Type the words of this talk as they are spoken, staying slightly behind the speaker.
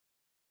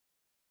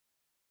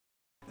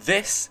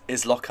This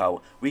is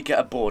Lockout. We get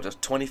a board of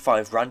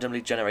 25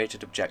 randomly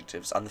generated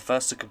objectives, and the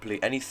first to complete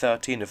any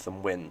 13 of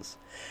them wins.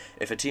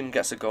 If a team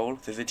gets a goal,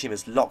 the other team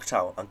is locked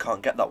out and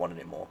can't get that one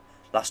anymore.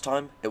 Last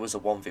time, it was a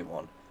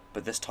 1v1,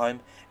 but this time,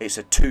 it's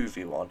a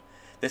 2v1.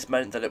 This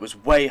meant that it was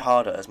way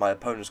harder as my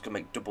opponents could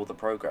make double the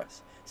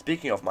progress.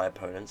 Speaking of my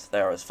opponents, they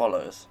are as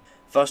follows.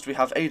 First we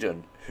have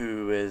Aden,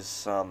 who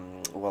is,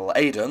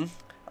 Aden.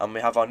 And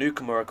we have our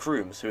newcomer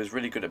Crooms, who is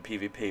really good at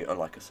PvP,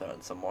 unlike a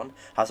certain someone,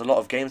 has a lot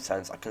of game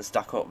sense and can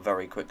stack up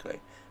very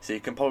quickly. So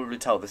you can probably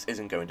tell this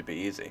isn't going to be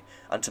easy.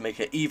 And to make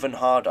it even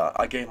harder,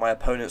 I gave my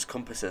opponents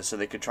compasses so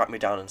they could track me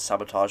down and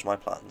sabotage my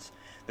plans.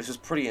 This was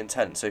pretty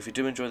intense, so if you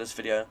do enjoy this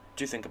video,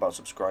 do think about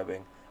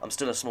subscribing. I'm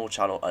still a small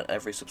channel and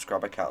every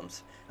subscriber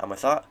counts. And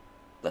with that,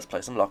 let's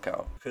play some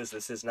Lockout. Because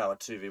this is now a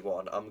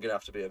 2v1, I'm gonna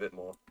have to be a bit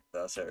more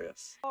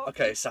serious.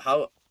 Okay, so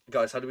how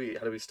do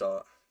we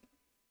start?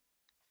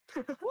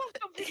 You're the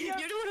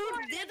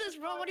one who did this,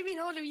 bro. What do you mean,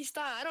 how do we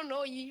start? I don't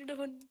know. You're the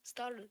one who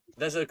started.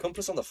 There's a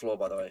compass on the floor,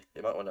 by the way.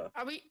 You might want to.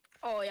 Are we?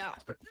 Oh, yeah.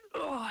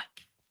 Oh.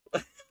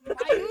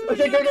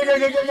 Okay, go.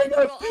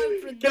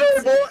 Get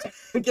away, boy.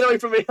 Get away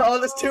from me. Oh,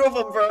 there's two of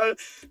them, bro.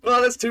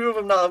 Oh, there's two of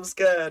them now. I'm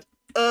scared.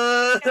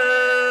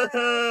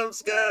 I'm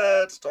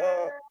scared.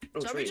 Stop.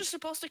 So are we just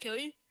supposed to kill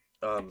you?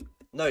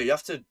 No, you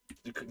have to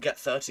get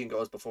 13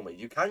 goals before me.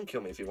 You can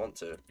kill me if you want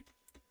to.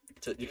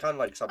 You can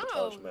like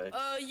sabotage me.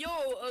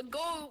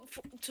 Go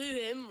to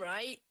him,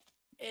 right?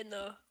 And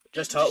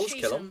just turtles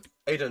kill him.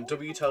 Aiden,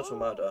 W turtle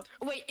murder.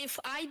 Wait, if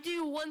I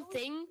do one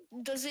thing,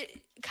 does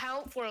it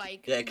count for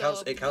like? Yeah, it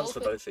counts. It counts for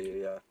both of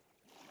you. Yeah.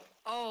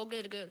 Oh,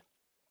 good.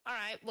 All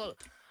right. Well,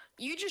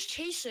 you just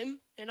chase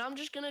him, and I'm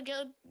just gonna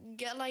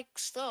get like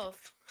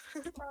stuff.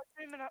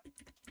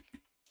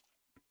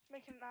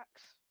 Making an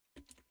axe.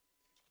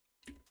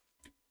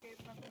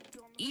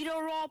 Eat a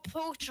raw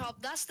pork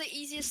chop. That's the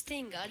easiest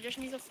thing. I just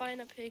need to find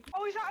a pig.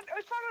 Oh, it's found an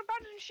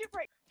abandoned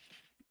shipwreck.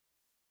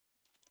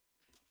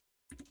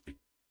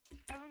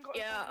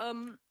 Yeah,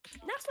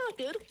 that's not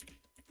good.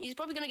 He's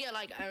probably gonna get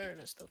like iron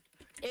and stuff.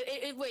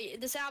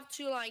 Wait, does it have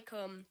to like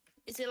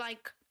is it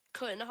like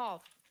cut in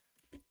half?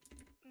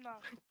 No.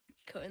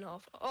 Cut in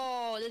half.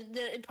 Oh,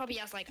 it probably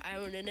has like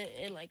iron in it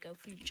in like a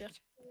future.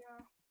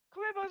 Yeah.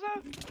 Come here,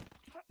 Bozo.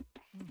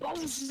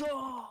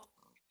 Bozo.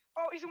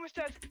 Oh, he's almost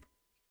dead.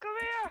 Come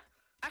here!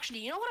 Actually,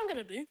 you know what I'm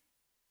gonna do?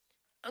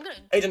 I'm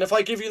gonna... Aiden, if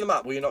I give you the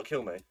map, will you not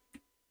kill me?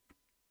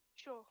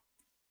 Sure.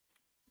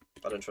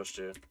 I don't trust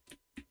you.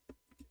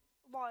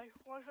 Why?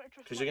 Why don't I trust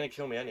you? Because you're gonna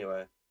kill me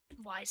anyway.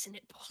 Why isn't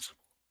it possible?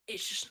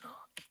 It's just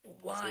not.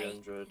 Why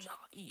 300.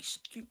 not, you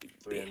stupid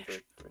 300.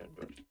 bitch.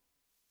 300.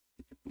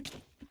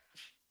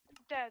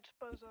 Dead,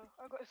 Bozo.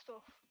 I got his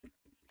stuff.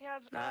 He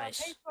had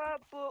Nice. paper,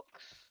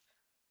 books...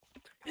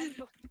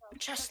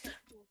 Chest.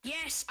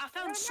 Yes, I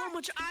found so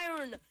much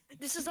iron.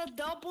 This is a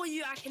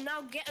W. I can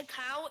now get a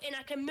cow and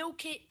I can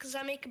milk it because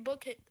I make a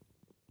bucket.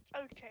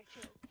 Okay,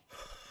 chill.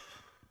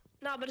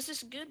 Nah, but this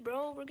is good,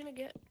 bro. We're gonna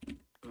get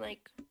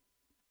like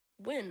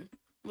win.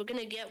 We're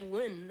gonna get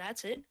win.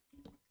 That's it.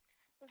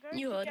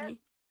 You heard me.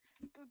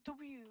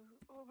 W.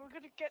 We're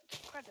gonna get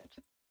credit.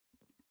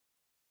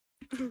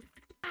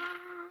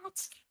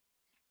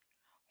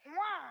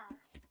 Wow.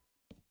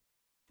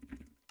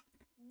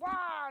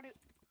 Wow.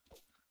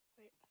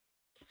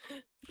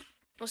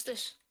 What's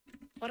this?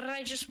 What did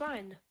I just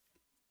find?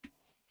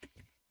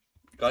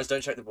 Guys,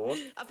 don't check the board.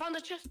 I found a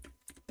chest.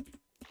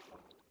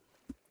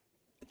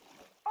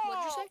 Oh. What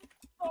did you say?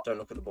 Don't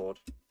look at the board.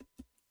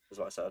 Is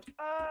what I said.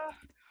 Oh,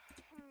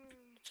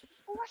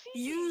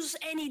 Use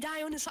any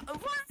die on this.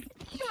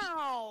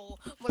 Wow.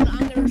 Well,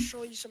 I'm gonna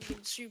show you something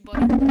too, buddy.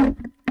 I'm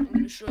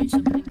gonna show you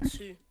something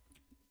too.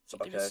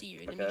 You're gonna see.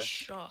 You're gonna be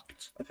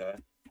shocked. Okay.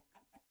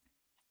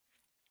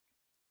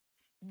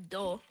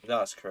 Duh.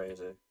 That's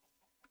crazy.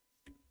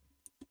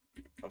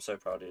 I'm so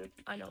proud of you.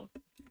 I know.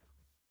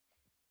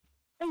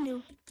 I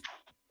knew.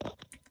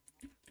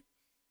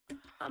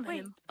 I'm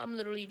him. I'm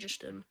literally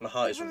just him. My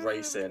heart is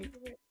racing.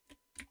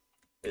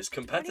 It's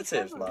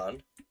competitive,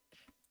 man.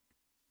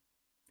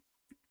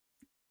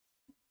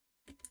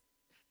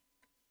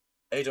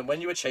 Aiden,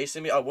 when you were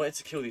chasing me, I wanted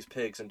to kill these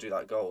pigs and do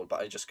that gold, but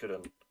I just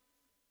couldn't.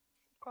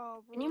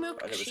 Oh, can you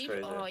milk sheep?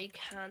 Crazy. Oh, you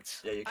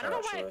can't. Yeah, you can. I don't know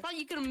actually. why I thought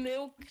you could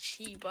milk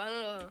sheep. I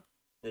don't know.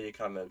 Yeah, you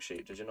can milk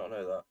sheep. Did you not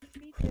know that?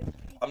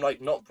 I'm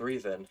like not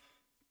breathing.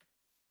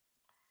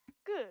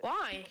 Good.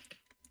 Why?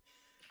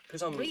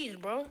 Because I'm. Breathe,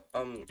 bro.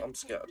 I'm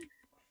scared.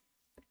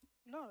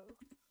 No.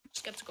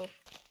 Skeptical.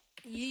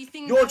 You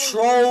think You're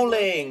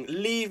trolling.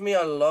 Leave me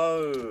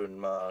alone,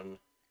 man.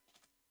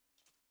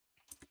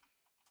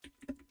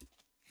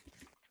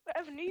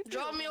 Evan,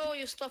 drop me all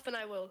your stuff and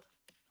I will.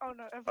 Oh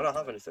no, Evan. I don't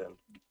have anything.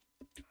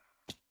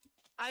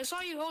 I saw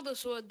you hold a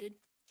sword, dude.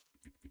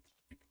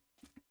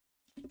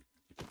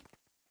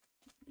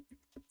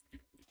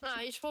 Nah,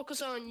 he's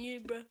focused on you,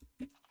 bro.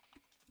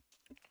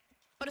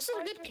 But it's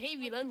a good cave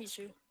you led me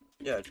to.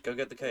 Yeah, go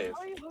get the cave.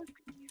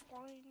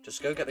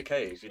 Just go get the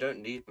cave. You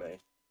don't need me.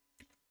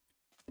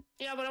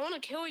 Yeah, but I want to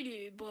kill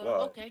you, but Why?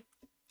 okay.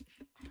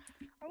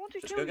 I want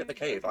to Just go get the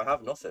cave. I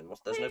have nothing.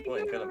 There's no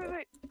point in killing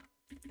me.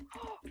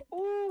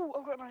 Oh,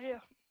 I've got an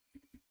idea.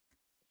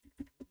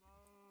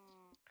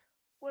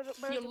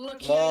 You're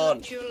lucky Come I on.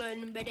 left you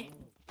alone, buddy.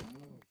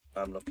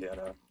 I'm lucky, I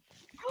know.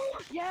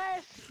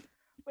 Yes!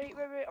 Wait,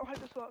 I hope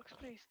this works,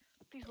 please.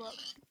 Please work.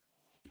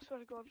 I swear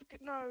to God.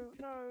 No.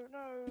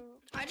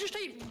 I just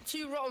ate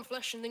 2 rotten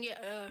flesh and then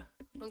get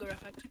hunger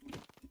effect.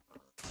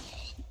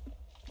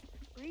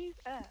 Breathe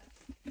air.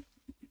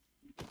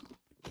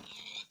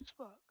 This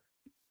work.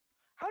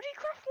 How do you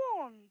craft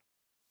one?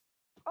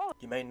 Oh.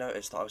 You may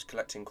notice that I was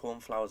collecting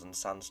cornflowers and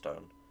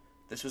sandstone.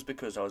 This was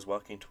because I was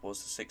working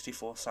towards the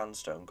 64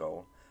 sandstone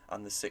goal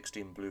and the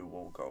 16 blue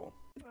wool goal.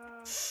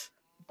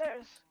 There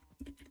it is.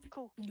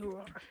 Cool.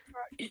 Right.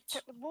 Right,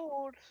 check the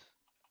board.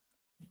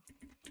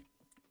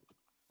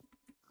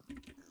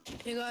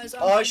 Hey guys,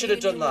 Oh, I should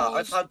have done that.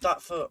 I've had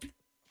that for...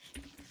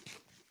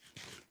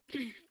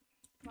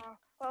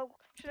 Well,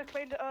 should have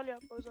claimed it earlier,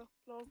 bozo.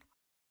 Lol.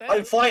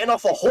 I'm fighting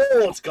off a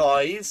horde,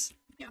 guys!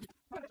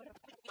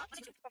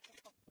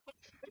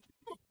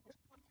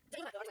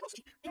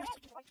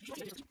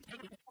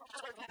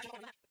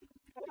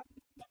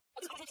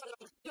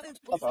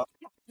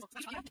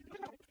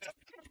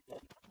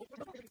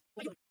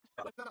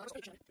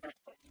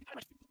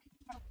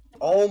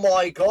 Oh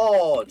my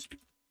god!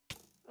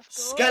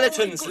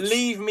 Skeletons,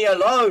 leave me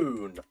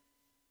alone!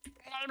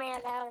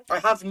 I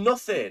have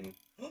nothing!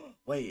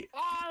 Wait.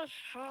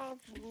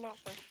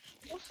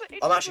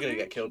 I'm actually gonna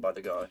get killed by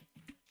the guy.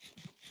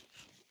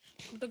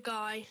 The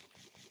guy.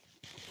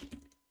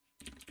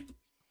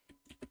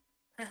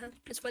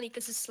 It's funny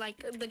because it's like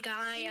the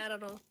guy, I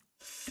don't know.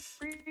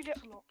 Read it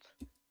a lot.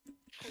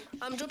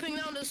 I'm jumping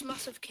down this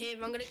massive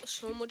cave. I'm gonna get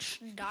so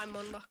much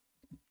diamond.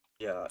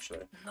 Yeah,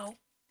 actually. No.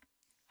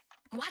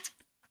 What?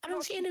 I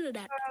don't see any of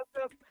that.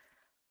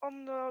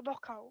 On the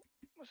lockout.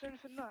 Was there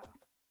anything there?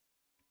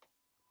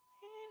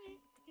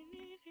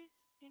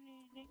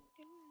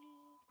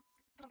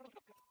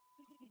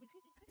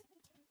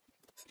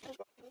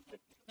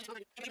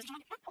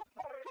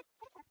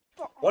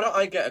 Why don't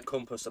I get a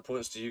compass that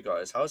points to you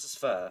guys? How is this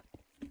fair?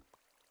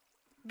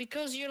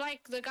 Because you're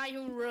like the guy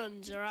who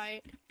runs,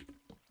 alright?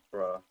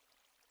 Bruh.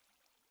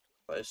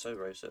 That is so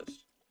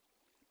racist.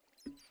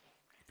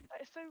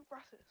 That is so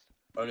racist.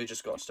 Only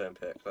just got a stone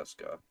pick, let's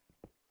go.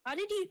 How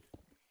did you...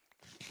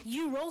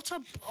 You rolled a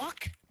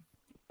block?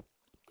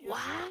 Yeah.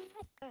 Wow.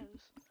 Yes.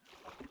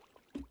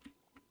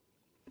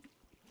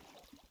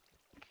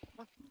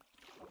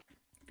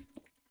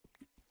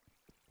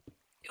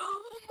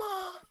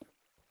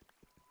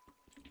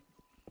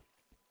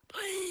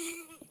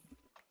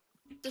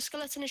 The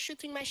skeleton is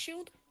shooting my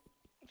shield?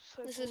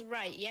 So This cool. is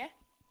right, yeah?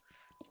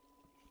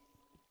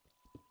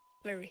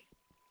 Very.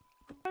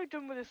 I'm so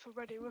done with this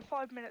already. We're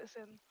 5 minutes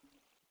in.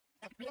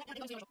 It's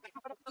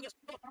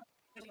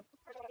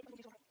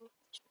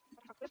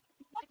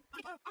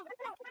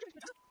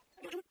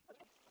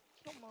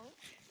not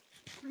much.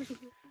 Is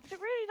it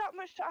really that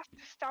much to ask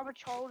to stab a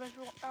child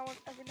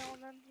every now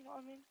and then? You know what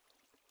I mean?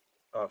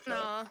 Oh, fair.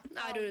 Nah,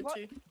 I do it What?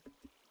 too.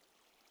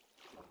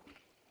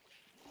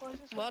 Why is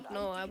it so What? bad?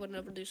 No, I would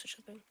never do such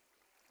a thing.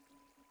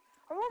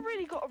 I've not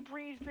really got to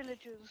breed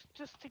villagers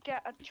just to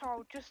get a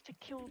child, just to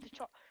kill the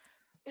child.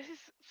 This is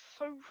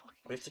so fucking.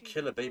 We have to stupid,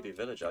 kill a bro. baby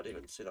villager, I didn't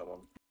even see that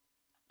one.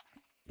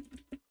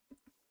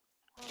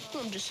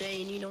 I'm just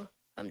saying, you know.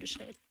 I'm just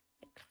saying.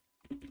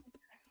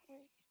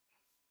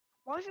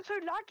 Why is it so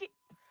laggy?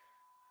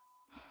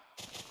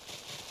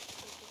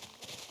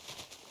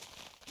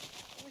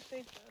 Let me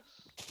save this.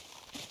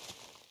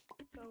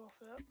 Go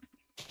off it.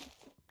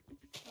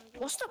 No, go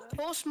What's the off it.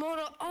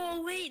 post-mortem?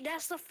 Oh, wait,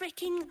 that's the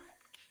freaking...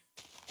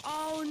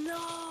 Oh,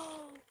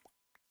 no.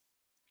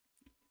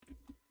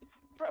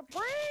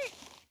 Break!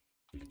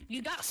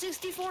 You got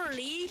 64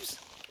 leaves?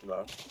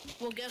 No.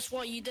 Well, guess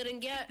what you didn't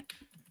get?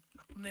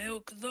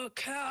 Milk the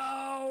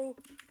cow.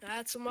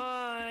 That's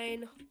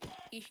mine.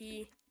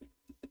 Hehe.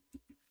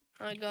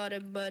 I got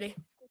it, buddy.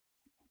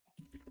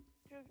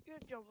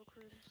 Good job,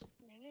 recruiters.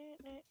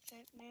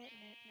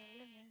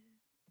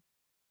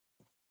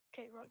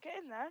 Okay, right, get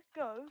in there.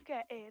 Go,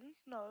 get in.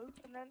 No,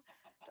 and then...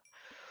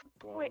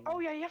 Wait, oh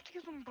yeah, you have to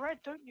give them bread,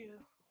 don't you?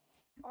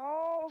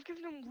 Oh, I was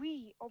giving them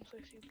wheat. Oh, I'm so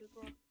stupid,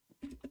 bro.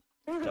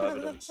 No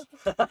evidence.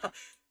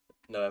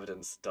 No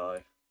evidence,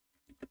 die.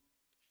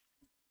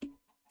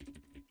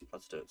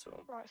 Let's do it to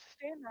him. Right, so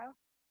stay in there.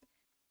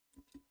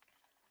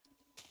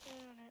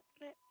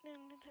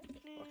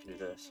 I can do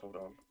this, hold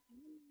on.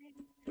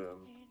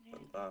 Boom,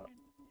 and that.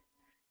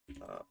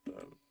 That,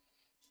 boom.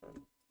 Then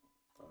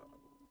that.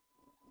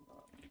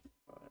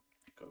 Right,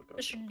 go.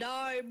 I should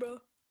die, bro.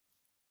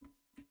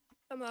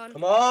 Come on.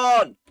 Come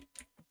on!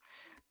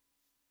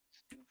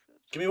 Stupid.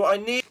 Give me what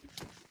I need!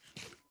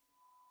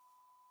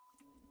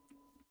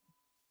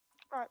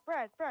 Right,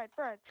 bread.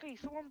 Please,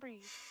 someone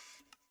breathe.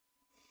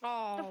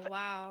 Oh,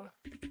 wow.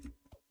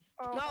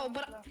 Oh, No, I'm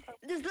but left.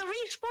 there's the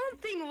respawn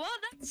thing.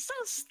 What? That's so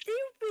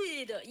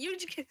stupid. You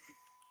just...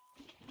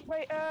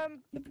 Wait,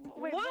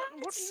 wait, what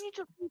What? do you need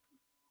to...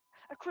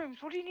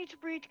 Crooms, what do you need to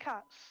breed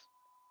cats?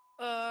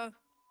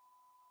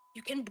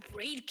 You can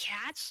breed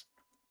cats?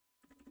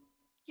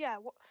 Yeah,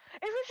 what?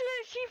 It's literally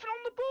achievement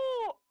on the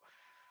board!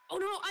 Oh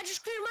no, I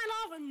just cleared my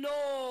lava.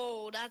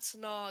 No, that's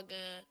not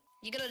good.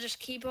 You're gonna just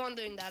keep on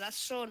doing that. That's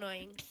so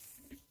annoying.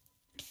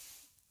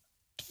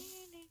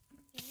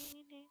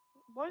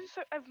 Why is it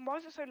so, Evan, why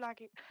is it so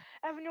laggy?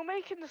 Evan, you're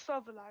making the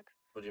server lag.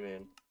 What do you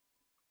mean?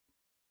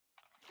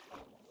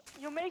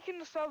 You're making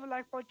the server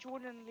lag by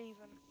joining and leaving.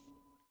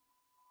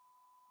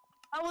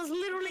 I was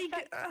literally.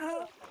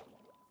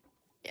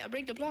 Yeah,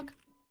 break the block.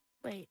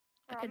 Wait,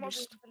 I Right, can I'm not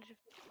just. doing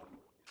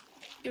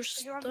You're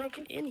You're not stuck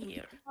making- in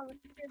here.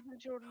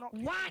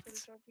 What?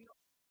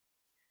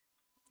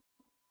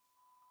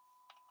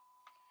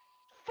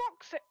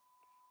 Fox it!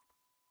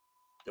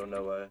 You're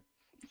no way.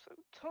 So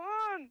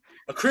turn!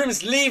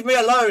 Akrooms, leave me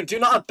alone! Do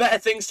you not have better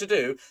things to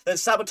do than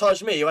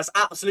sabotage me who has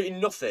absolutely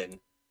nothing?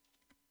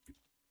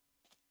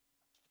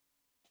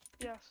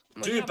 Yes.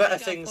 Do better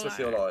things with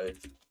your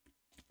life.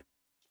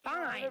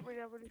 Fine.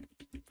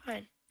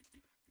 Fine.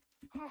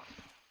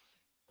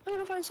 I'm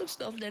gonna find some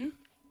stuff then.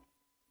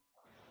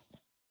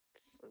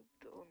 So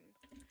done.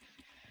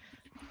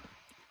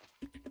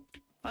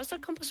 Why is the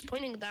compass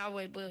pointing that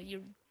way, but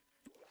you?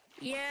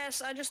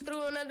 Yes, I just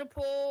threw another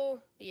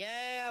pole.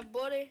 Yeah,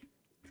 buddy.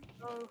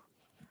 Oh.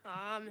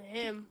 I'm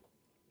him.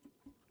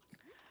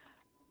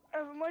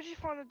 Evan, where'd you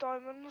find the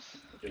diamonds?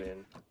 What do you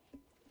mean?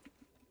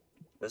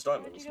 There's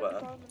Where'd diamonds, you get the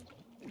where? diamonds?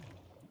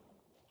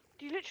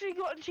 You literally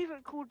got an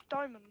achievement called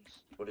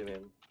diamonds. What do you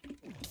mean?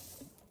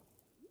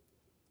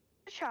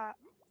 Chat.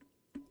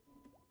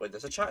 Wait,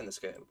 there's a chat in this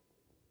game?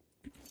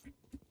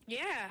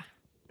 Yeah.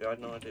 Yeah, I had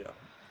no idea.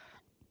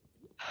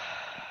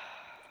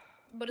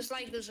 But it's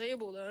like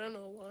disabled. I don't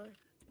know why.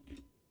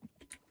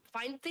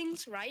 Find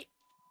things, right?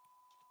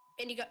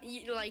 And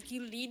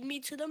you lead me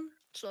to them,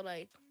 so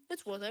like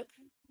it's worth it.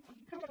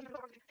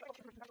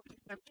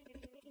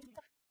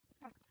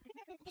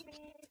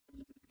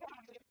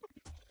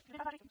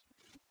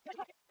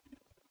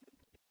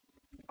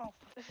 Oh,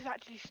 this is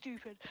actually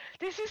stupid.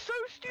 This is so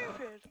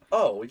stupid.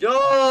 Oh,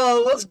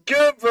 yo, what's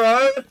good,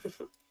 bro?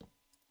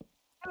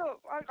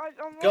 Look,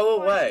 I'm Go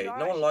not away. lying,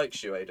 No one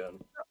likes you,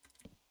 Aiden.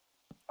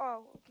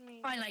 Oh,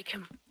 me. I like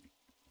him.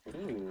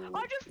 Ooh,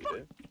 I just you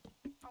do?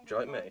 Do you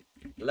like me?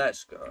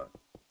 Let's go.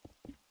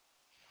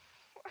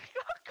 I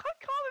can't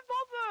be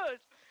bothered.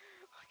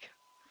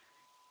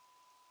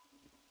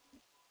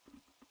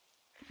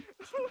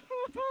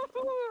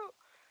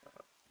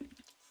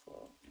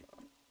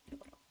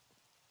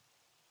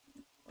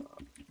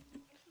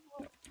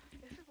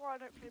 This is why I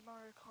don't play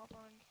Mario Kart 9.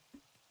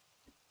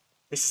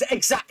 This is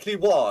exactly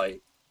why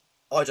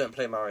I don't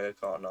play Mario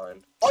Kart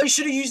 9. I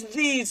should have used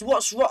these.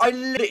 What's wrong? I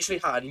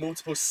literally had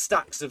multiple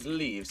stacks of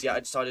leaves, yet I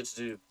decided to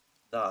do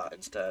that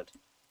instead.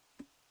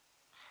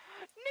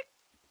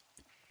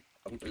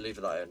 I'm gonna leave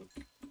that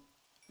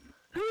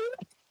in.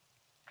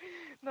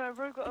 No,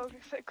 bro, got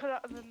to cut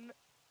out of the.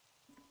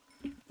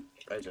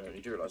 Aiden,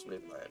 you do realise I'm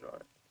leaving that in,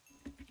 right?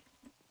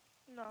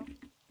 No.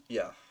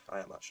 Yeah, I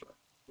am actually.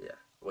 Yeah.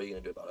 What are you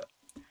gonna do about it?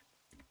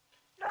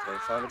 Okay,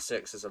 5 and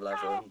 6 is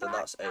 11, then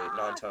that's 8,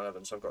 9, 10,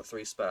 11, so I've got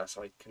 3 spare,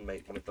 so I can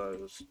make one of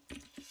those.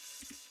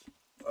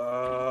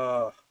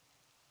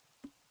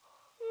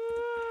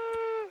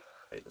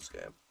 Hate this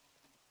game.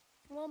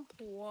 Womp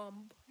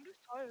womp. I'm just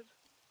tired.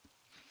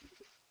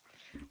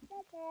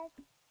 Womp womp.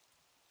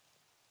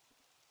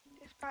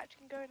 Dispatch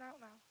can going out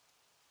now.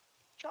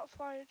 Shots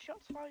fired,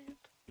 shots fired.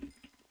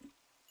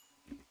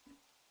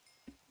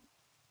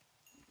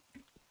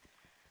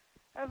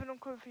 Evan, I'm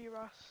coming for your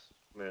ass.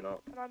 Maybe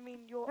not. And I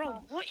mean your Bro,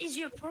 ass. what is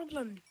your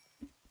problem?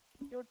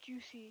 You're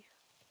juicy.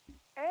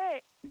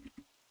 Hey!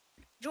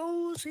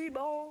 Juicy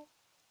ball.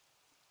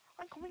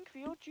 I'm coming for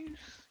your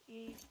juice.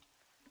 Yeah.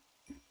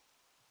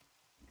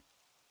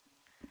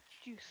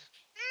 Juice.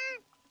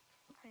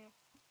 Hang on.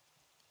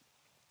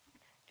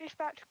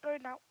 Dispatch, go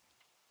now.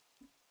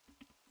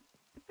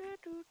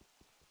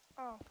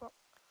 Oh, fuck.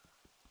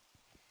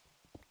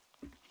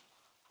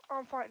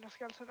 I'm fighting a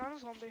skeleton and a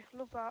zombie.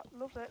 Love that.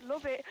 Love it.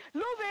 Love it.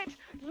 Love it.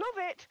 Love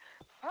it.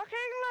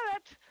 Fucking love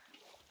it.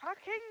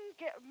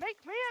 Fucking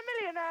make me a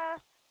millionaire.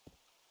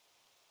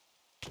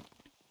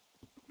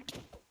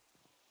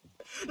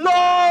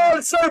 No,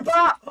 it's so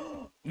bad.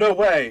 No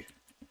way.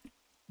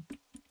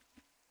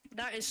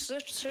 That is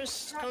such a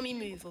scummy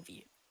move of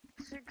you.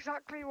 That's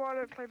exactly why I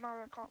don't play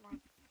Mario Kart 9.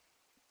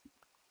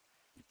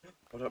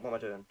 What am I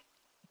doing?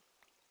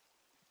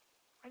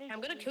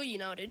 I'm gonna kill you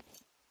now, dude.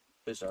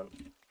 Please don't.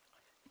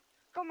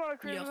 Come on,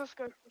 Chris, Yeah. let's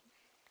go.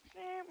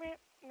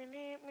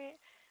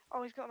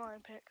 Oh, he's got an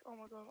iron pick. Oh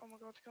my god,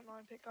 he's got an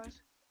iron pick,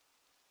 guys.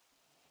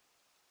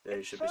 Yeah,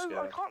 you should be I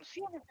scared. can't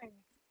see anything.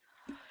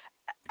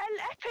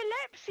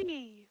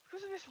 Epilepsy!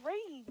 Because of this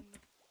rain.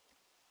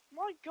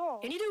 My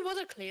god. Can you do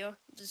water clear?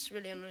 This is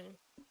really annoying.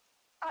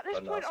 At this Oh,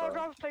 no, point, I'd sorry.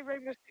 rather play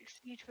Rainbow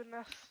Six Siege than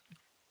this.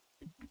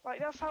 Like,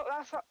 that's how,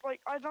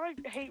 like, I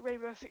hate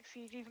Rainbow Six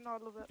Siege, even though I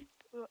love it.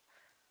 But,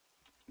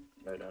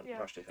 No, don't. Yeah.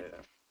 I actually hate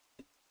it.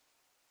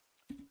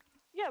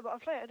 yeah, but I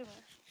play it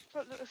anyway.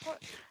 It's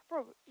like,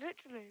 bro,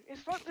 literally,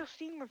 it's like the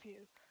Steam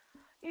review.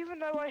 Even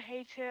though I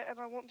hate it and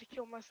I want to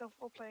kill myself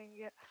while playing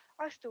it,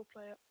 I still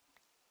play it.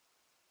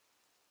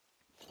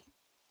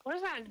 What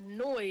is that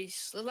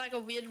noise? There's like a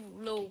weird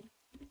low,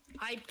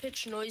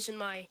 high-pitched noise in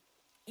my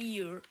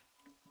ear.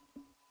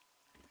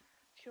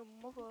 It's your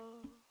mother.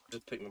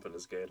 Just pick me up at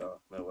this gator.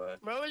 No way.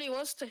 Bro really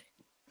wants to.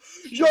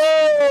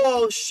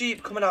 Yo!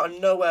 Sheep coming out of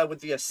nowhere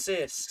with the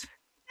assist.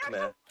 Come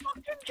here.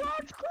 Fucking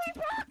George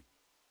Creeper!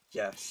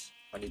 Yes.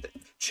 I need it.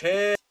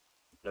 Cheers!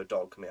 No,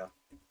 dog, come here.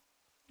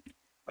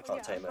 I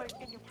can't tame it's it.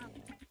 like in your pants.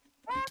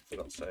 For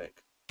God's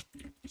sake.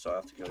 Sorry, I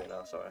have to kill you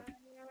now, sorry.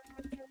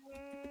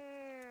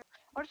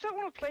 I just don't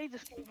want to play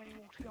this game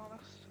anymore, to be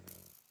honest.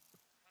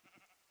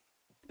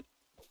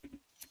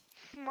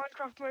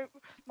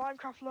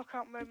 Minecraft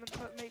lockout moments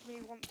that make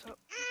me want to.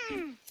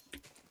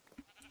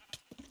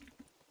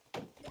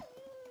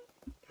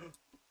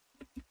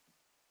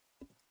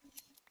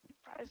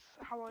 That is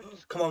how I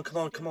just. Come on, come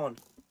on, come on.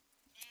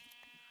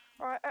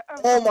 Alright,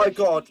 Oh my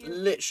god,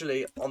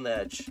 literally on the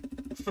edge.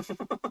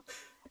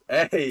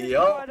 Hey,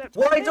 yo.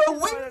 Why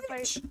don't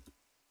witch?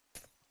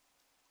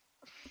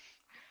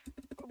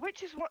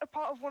 Witch is a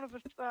part of one of the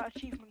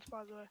achievements,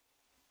 by the way.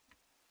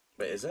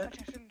 Wait, is it?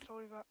 Actually, I shouldn't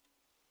tell you that.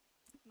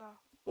 No.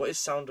 What is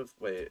sound of...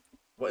 Wait,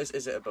 what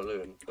is it a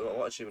balloon?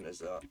 What achievement is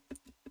that?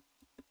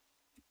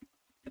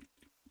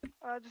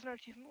 There's no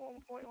achievement.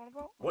 What are you on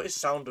about? What is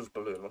sound of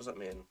balloon? What does that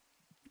mean?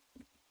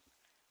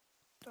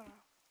 Don't know.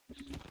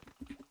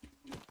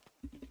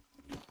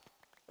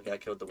 Okay, I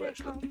killed the Here witch.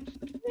 it comes.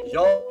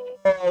 Yo,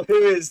 who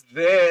is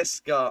this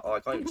guy? Oh, I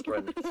can't even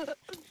sprint.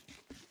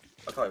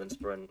 I can't even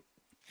sprint.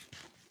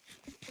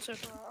 So,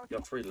 You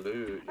got free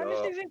loot, And this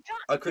yo. is exactly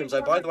Oh, Creams,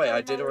 what by the way, I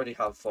I'm did saying, already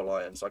have full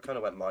iron, so I kind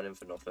of went mining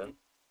for nothing.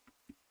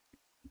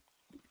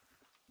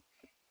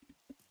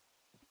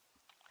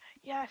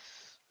 Yes.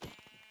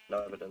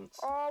 No evidence.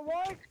 Oh,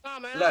 why? oh,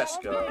 man, Let's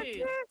I go. love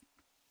it.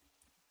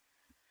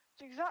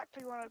 It's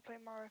exactly when I play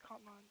Mario Kart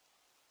 9.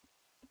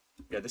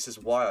 Yeah, this is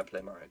why I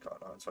play Mario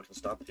Kart 9, so I can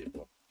stab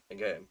people in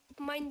game.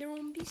 Mind their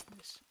own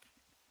business.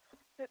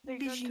 They're going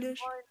to Business.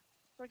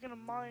 they're gonna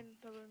mine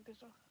their own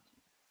business.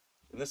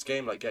 In this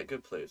game, like, get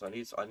good, please. I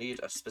need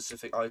a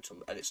specific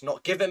item, and it's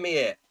not giving me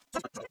it.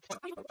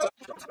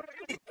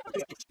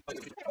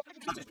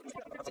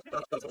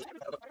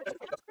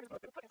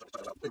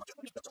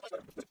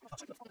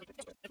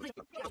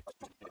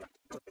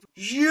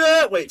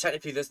 Yeah. Wait,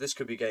 technically, this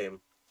could be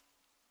game.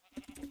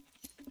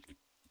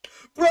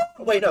 Bro,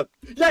 wait, no.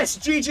 Let's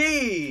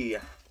GG.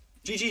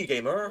 GG,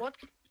 gamer. What?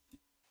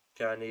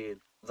 Okay, I need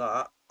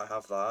that. I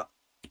have that.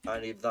 I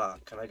need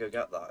that. Can I go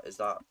get that? Is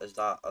that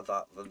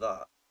that?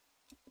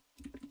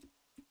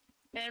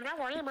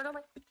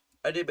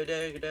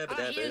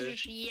 Oh, he is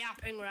just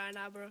yapping right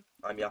now, bro.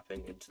 I'm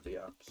yapping into the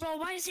apps. Bro,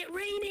 why is it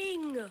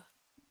raining?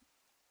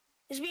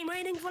 It's been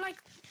raining for like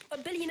a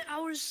billion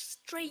hours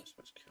straight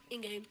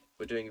in game.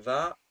 We're doing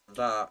that.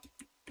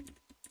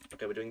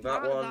 Okay, we're doing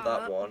that one,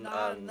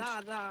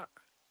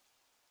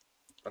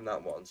 and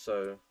that one.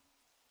 So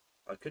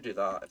I could do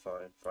that if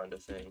I find a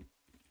thing.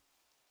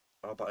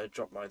 Oh, but I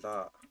dropped my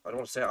that. I don't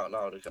want to say it out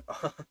loud.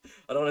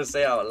 I don't want to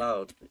say it out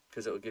loud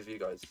because it will give you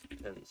guys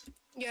hints.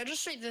 Yeah,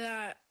 just say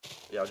that.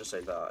 Yeah, I'll just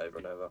say that over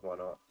and over. Why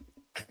not?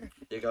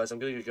 Yeah, guys, I'm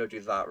gonna go do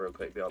that real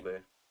quick. BRB.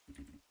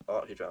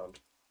 Oh, he drowned.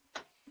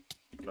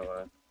 No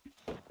way.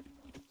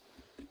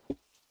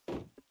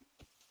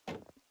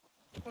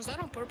 Was that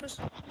on purpose?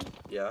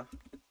 Yeah.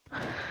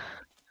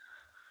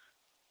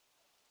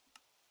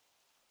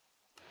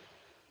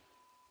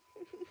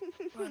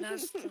 Oh,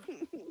 that's the...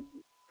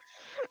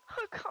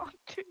 I can't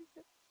do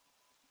it.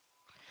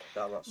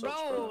 Damn, that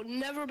sucks, Bro,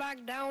 never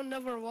back down,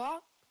 never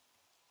what?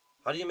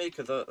 How do you make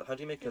a that?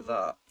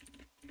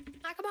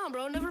 Ah, come on,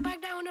 bro, never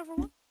back down, never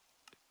what?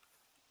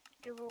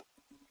 Give up.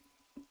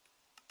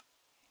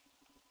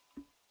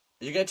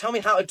 Are you gonna tell me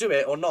how to do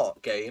it or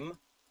not, game?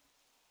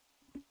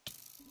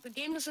 The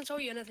game doesn't tell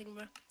you anything,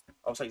 bro.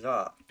 I'll take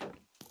that.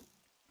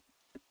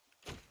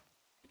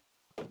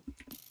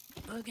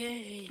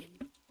 Again.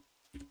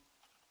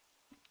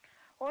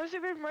 Why has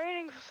it been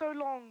raining for so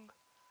long?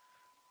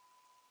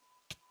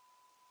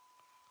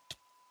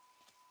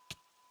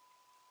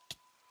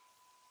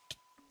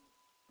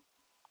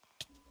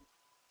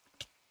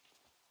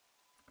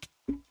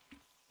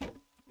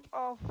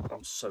 Oh,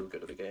 I'm so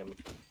good at the game.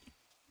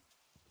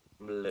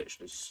 I'm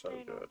literally so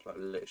good. Like,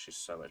 literally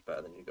so much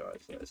better than you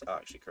guys. It's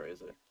actually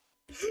crazy.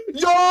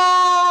 Yo!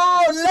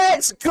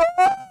 Let's go!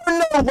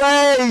 No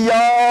way,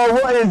 yo!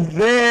 What is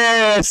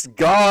this,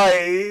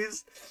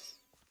 guys?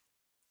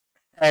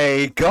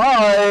 Hey,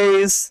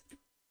 guys!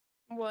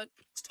 What?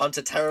 It's time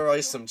to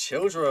terrorize some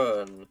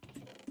children.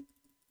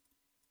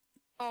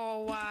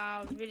 Oh,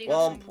 wow. Really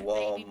Womp got some baby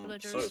womp.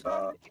 villagers. So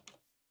bad.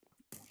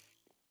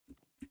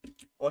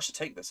 Oh, I should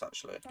take this,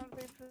 actually.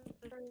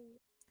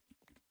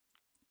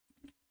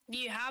 Do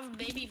you have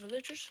baby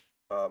villagers?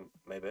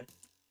 Maybe.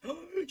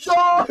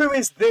 Yo, who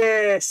is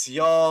this?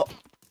 Yo,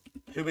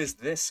 who is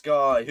this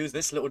guy? Who's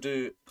this little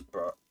dude?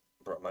 Bro,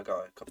 my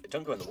guy.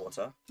 Don't go in the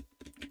water.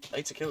 I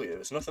need to kill you.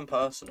 It's nothing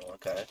personal,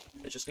 okay?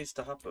 It just needs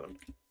to happen.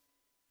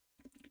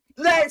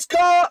 Let's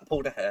go!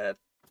 Pulled ahead.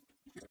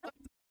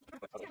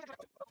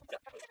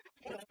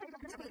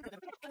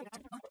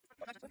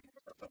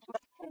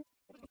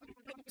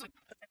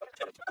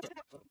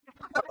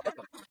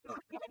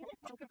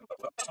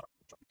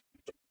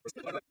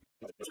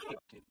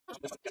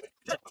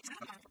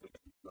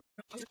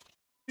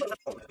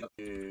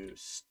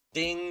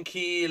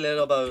 Stinky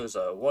little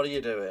bozo. What are you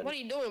doing? What are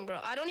you doing,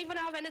 bro? I don't even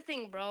have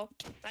anything, bro.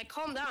 Like,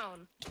 calm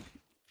down.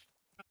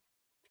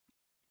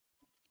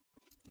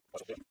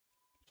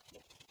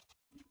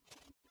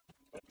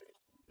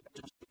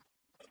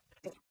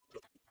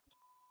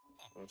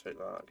 I'll take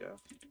that, I guess.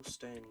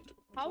 Stained.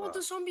 How are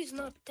the zombies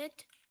not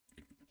dead?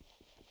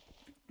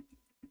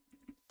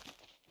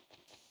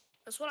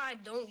 That's what I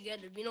don't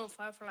get. It's been on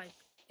fire for like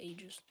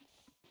ages.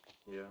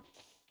 Yeah.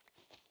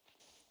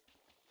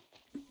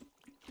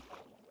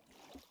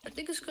 I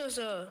think it's because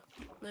the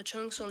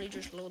chunks only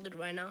just loaded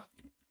right now.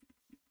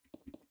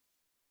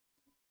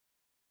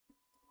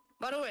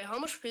 By the way, how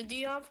much food do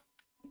you have?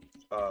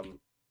 None.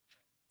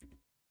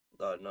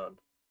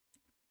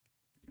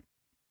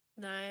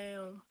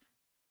 Damn.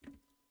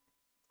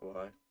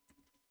 Why?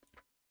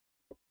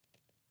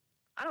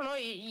 I don't know.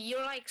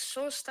 You're like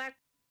so stacked.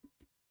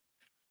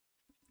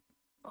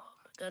 Oh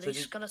my god, So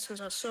these skeletons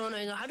are so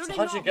annoying. How do they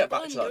how'd not you get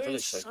back burn to that during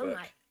village so quick?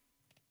 sunlight?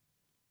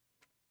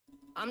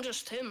 I'm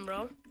just him,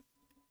 bro.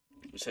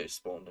 You say you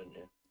spawned, didn't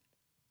you?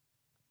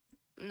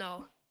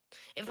 No.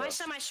 If I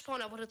said my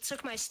spawn, I would have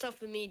took my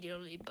stuff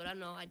immediately, but I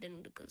know I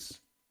didn't because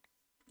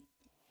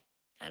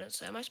I didn't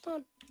say my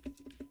spawn.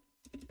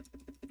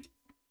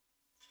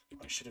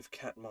 I should have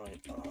kept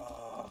mine.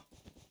 Ah.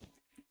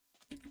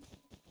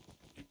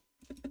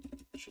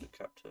 Should have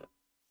kept it.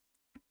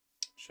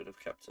 Should have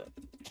kept it.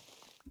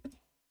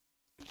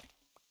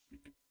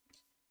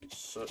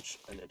 Such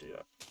an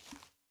idiot.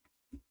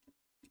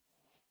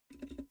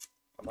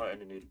 I might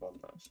only need one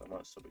though, so I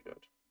might still be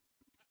good.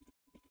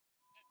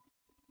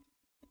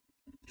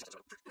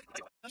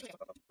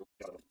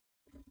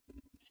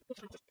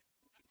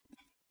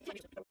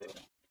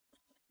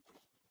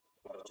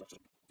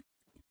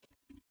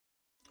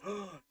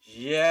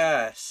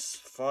 Yes!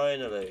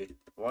 Finally!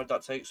 Why'd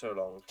that take so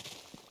long?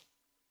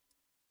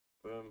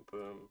 Boom,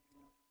 boom,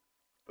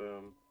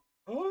 boom.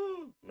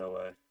 Oh! No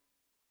way.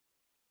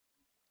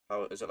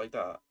 How is it like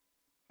that?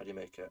 How do you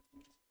make it?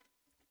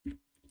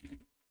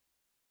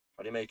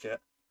 How do you make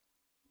it?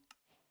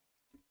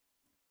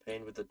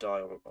 Pain with the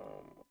dial.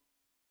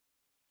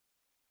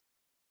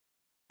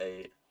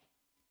 8.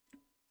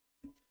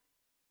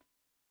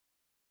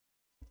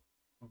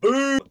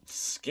 Boom!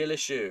 Skill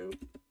issue.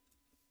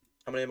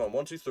 How many am I on?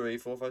 1, 2, 3,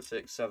 4, 5,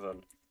 6,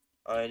 7.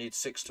 I need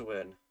 6 to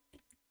win.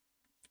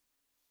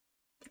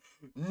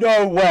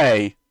 No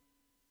way!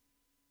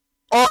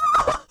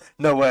 Oh!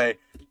 No way.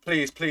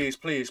 Please, please,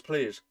 please,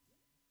 please.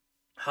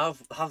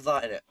 Have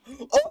that in it.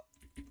 Oh!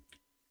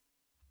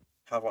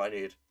 Have what I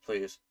need.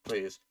 Please,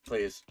 please,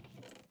 please.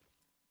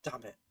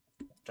 Damn it.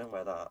 Don't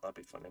wear that. That'd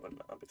be funny,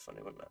 wouldn't it? That'd be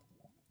funny, wouldn't it?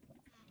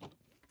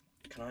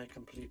 Can I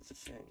complete the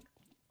thing?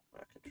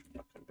 I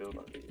can build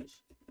on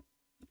these.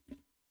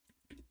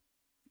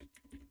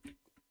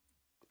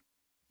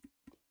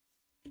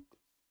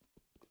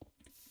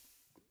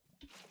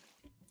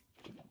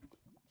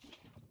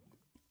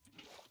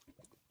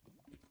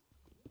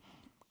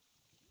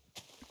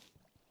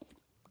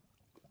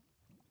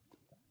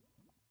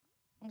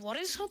 What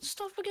is hot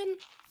stuff again?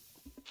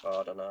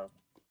 Oh, I don't know.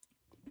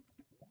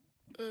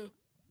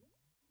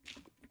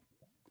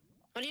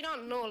 But you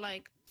don't know,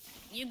 like,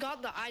 you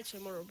got the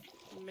item or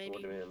maybe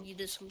What do you mean? you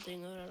did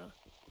something, I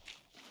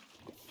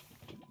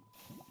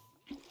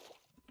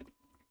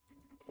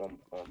don't know.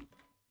 Womp.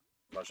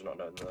 Imagine not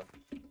knowing that.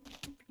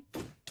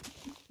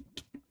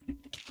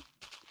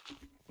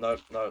 No.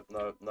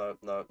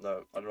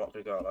 I'm not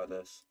gonna go out like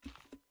this.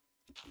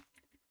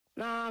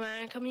 Nah,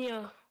 man, come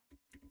here.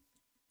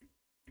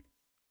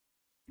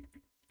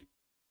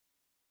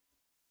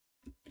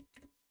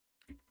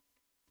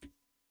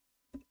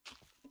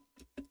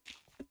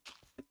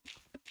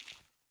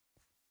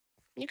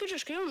 You could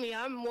just kill me.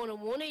 I'm on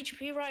 1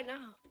 HP right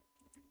now.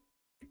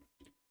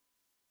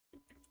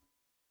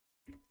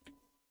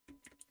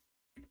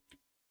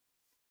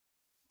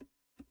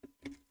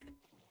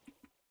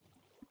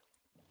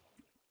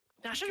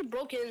 I should have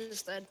broken it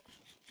instead.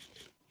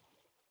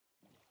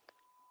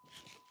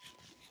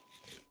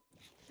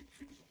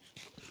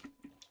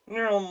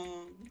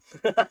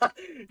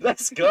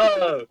 Let's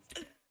go!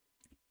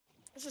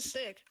 This is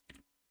sick.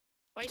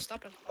 Why are you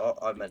stopping? Oh,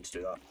 I meant to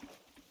do that.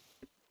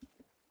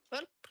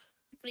 Well,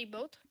 free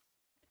boat.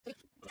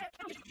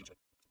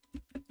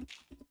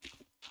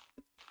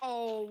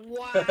 Oh,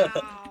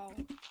 wow.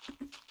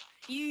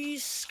 You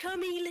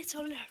scummy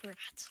little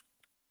rat.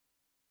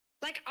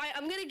 Like,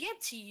 I'm gonna get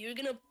to you, you're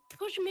gonna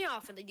push me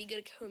off, and then you're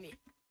gonna kill me.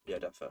 Yeah,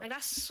 definitely. Like,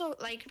 that's so,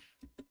 like,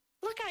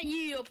 look at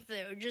you up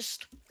there,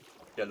 just...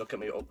 Yeah, look at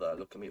me up there,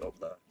 look at me up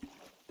there.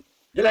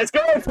 Yeah, let's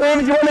go,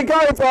 Tim! You wanna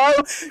go, bro?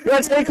 You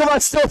wanna take all my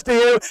stuff, do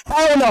you?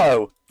 Hell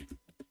no!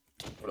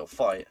 A little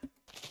fight.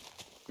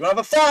 You wanna have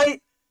a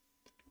fight?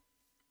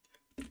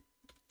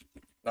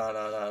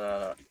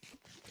 No.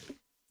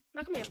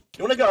 Now come here.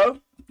 You wanna go?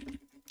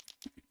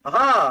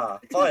 Aha!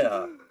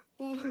 Fire!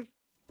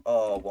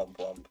 Oh,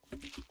 womp.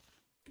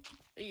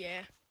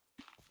 Yeah.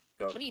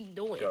 Go. What are you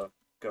doing?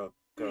 Go.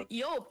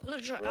 Yo,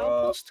 pillager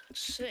outpost?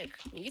 Sick.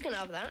 You can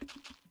have that.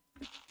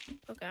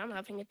 Okay, I'm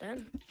having it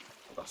then.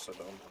 That's so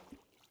dumb.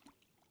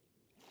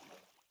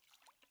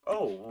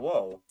 Oh,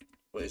 whoa.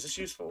 Wait, is this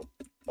useful?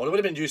 Oh, it would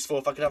have been useful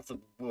if I could have the...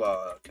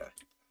 Whoa, okay.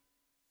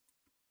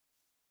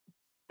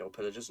 Your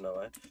pillagers, no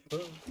way.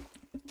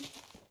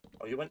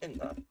 Oh, you went in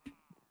there?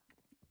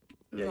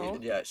 Yeah, No.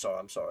 yeah, sorry,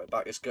 I'm sorry.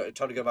 Back, it's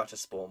time to go back to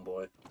spawn,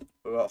 boy.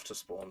 We're off to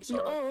spawn,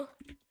 sorry. No.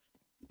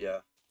 Yeah.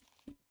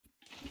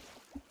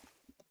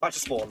 Back to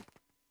spawn.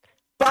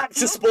 Back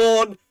to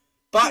spawn!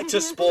 Back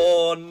to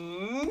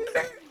spawn!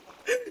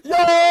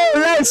 Yo,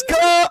 let's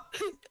go!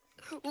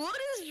 What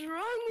is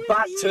wrong with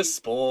Back you? to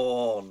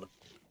spawn.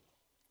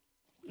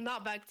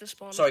 Not back to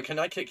spawn. Sorry, can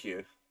I kick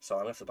you? Sorry,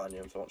 I'm going to have to ban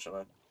you,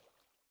 unfortunately.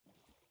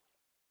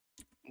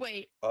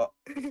 Wait. Oh,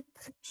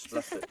 just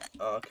left it.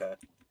 Oh, okay.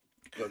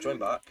 Yo, join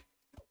back.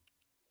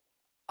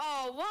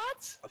 Oh,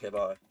 what? Okay,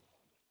 bye.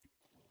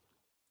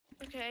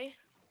 Okay.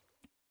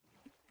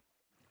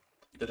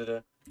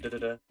 Da-da-da,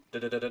 da-da-da,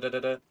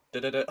 da-da-da,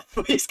 da-da-da.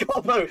 He's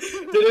got mo.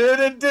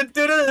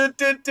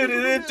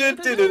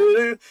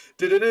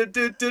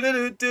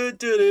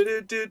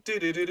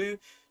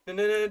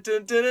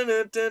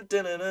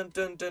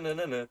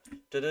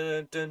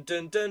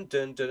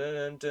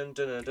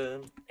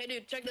 Hey,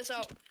 dude, check this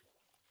out.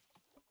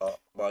 Oh,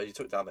 well, you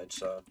took damage,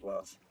 so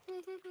worth.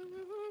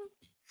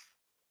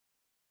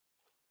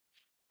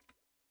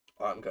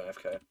 Alright, I'm going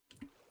FK.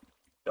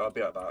 Yeah, I'll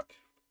be right back.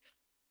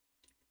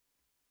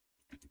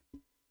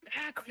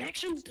 Ah,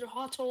 connections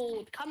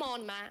throttled. Come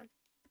on, man.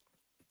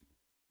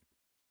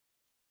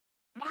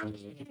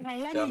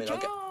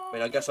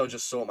 Yeah, I guess I'll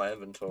just sort my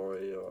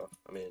inventory, or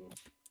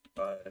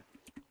sorry.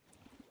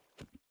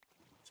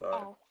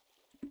 Oh.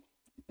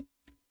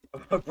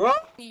 Bro.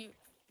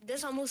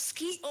 There's a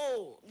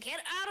mosquito. Get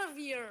out of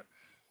here.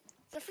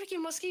 There's a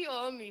freaking mosquito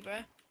on me,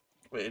 bruh.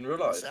 Wait, in real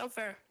life? It's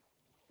unfair.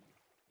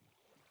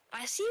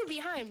 I see you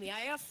behind me.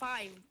 I have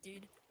 5,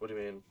 dude. What do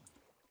you mean?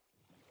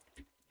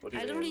 What do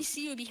you I mean? literally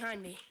see you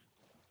behind me.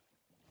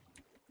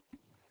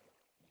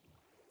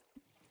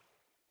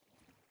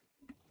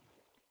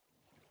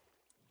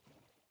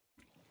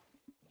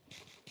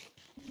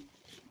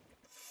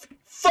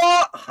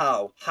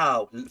 How?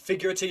 How?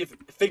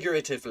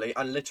 Figuratively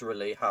and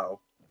literally,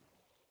 how?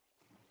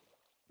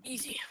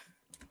 Easy.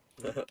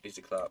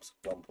 Easy claps.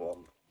 Womp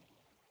womp.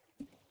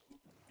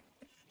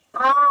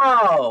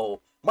 Ow!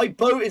 My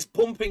boat is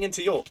bumping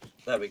into your...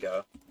 There we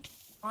go.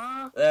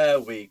 There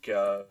we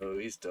go.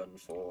 He's done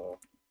for.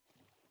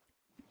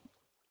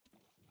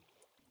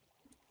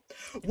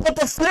 What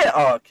the flip?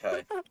 Oh,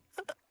 okay.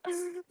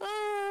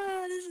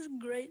 Ah, this is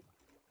great.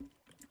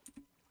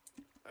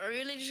 Are we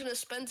really just gonna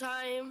spend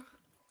time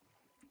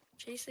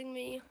chasing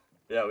me?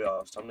 Yeah, we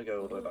are. It's time to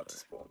go all the way back to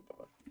spawn,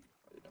 but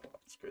you know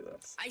what? Screw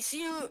this. I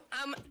see you.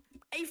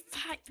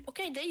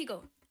 Okay, there you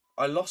go.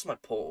 I lost my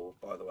portal,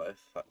 by the way,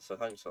 so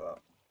thanks for that.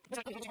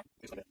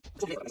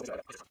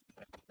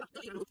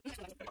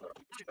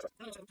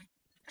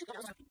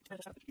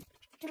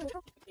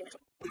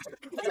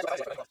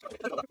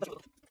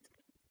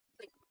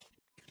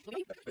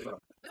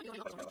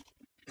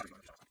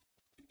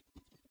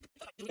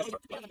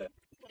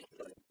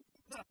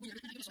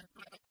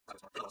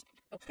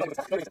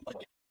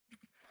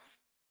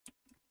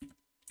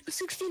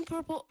 16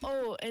 purple.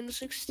 Oh, and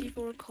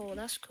 64 coal.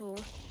 That's cool.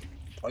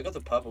 I got the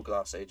purple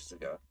glass ages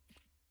ago.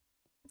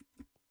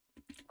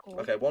 Cool.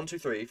 Okay, 1, 2,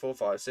 3, 4,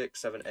 5, 6,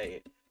 7,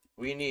 8.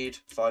 We need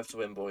 5 to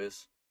win,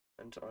 boys.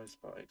 Enter ice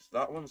spikes.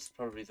 That one's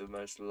probably the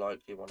most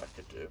likely one I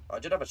could do. I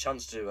did have a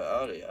chance to do it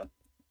earlier.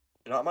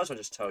 You know, I might as well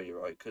just tell you,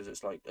 right? Because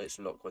it's like, it's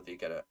luck whether you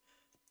get it.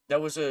 There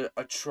was a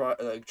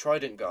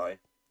trident guy,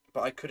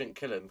 but I couldn't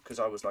kill him because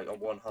I was like on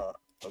 1 heart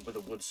with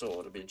a wood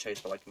sword and being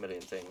chased by like a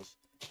million things.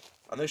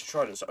 And those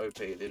tridents are OP.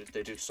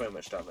 They do so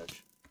much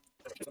damage.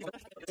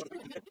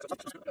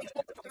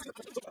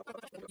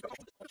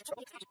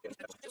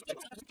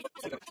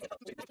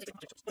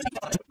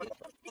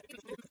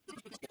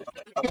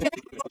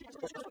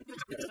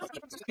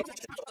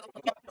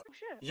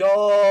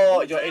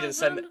 Yo, Aiden,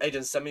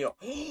 send me your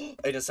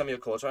Aiden, send me your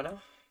chords right now.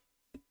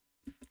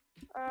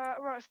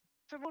 Right.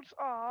 So what's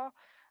are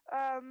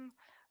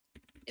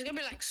It's gonna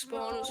be like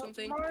spawn or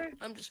something.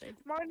 I'm just saying.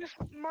 minus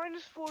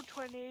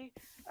 420,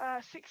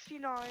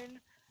 69,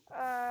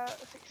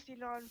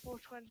 69,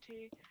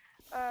 420,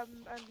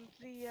 and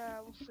the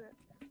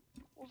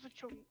what's the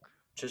chunk?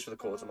 Cheers for the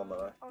chords. I'm on my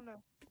way. Oh no.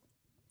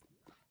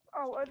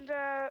 Oh, and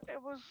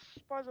it was,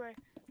 by the way,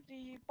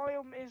 the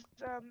biome is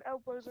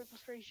elbows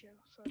opus ratio.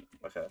 So.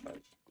 Okay,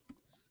 thanks.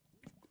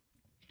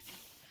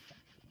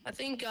 I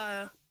think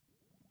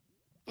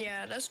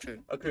yeah, that's true.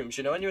 Oh, Grooms,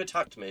 you know when you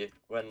attacked me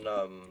when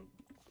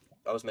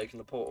I was making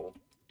the portal?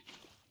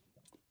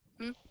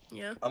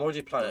 Yeah. I'm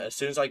already planning as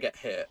soon as I get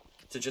hit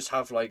to just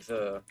have like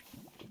the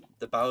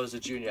Bowser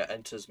Jr.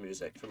 enters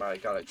music from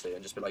Mario Galaxy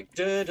and just be like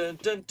dun dun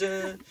dun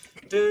dun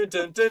dun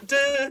dun dun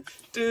dun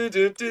dun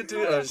dun dun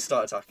dun, and I just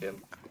start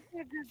attacking.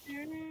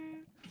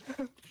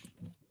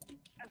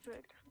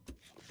 Epic.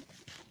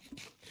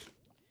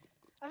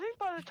 I think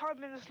by the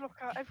time in this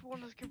lockout,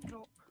 everyone has given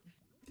up.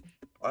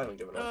 I haven't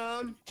given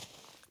up.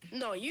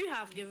 No, you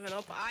have given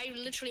up. I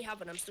literally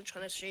haven't. I'm still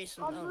trying to chase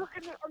them. I'm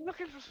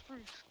looking for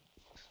spruce.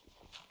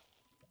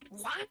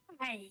 Why?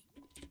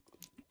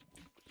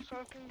 So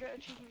I can get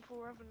achievement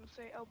for Evan and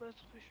say Alberto's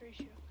push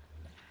ratio.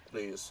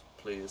 Please,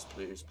 please,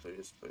 please,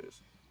 please,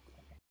 please.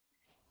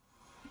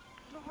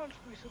 Not hard to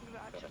boost, I'm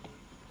gonna actually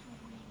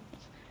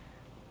weeds.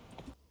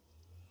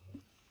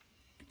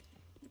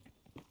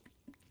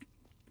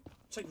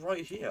 It's like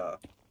right here.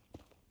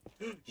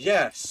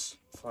 Yes!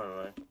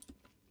 Finally. Okay,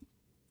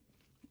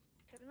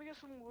 let me get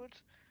some wood,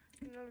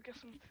 and then I'll get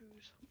some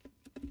food.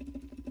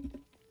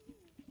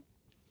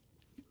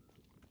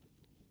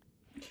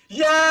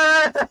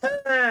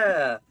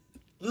 Yeah!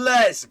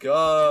 Let's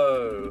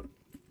go!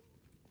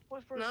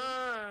 What's broken?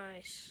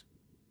 Nice.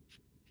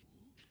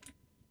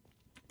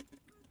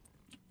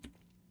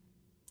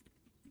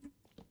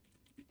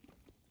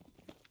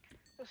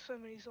 There's so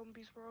many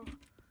zombies, bro.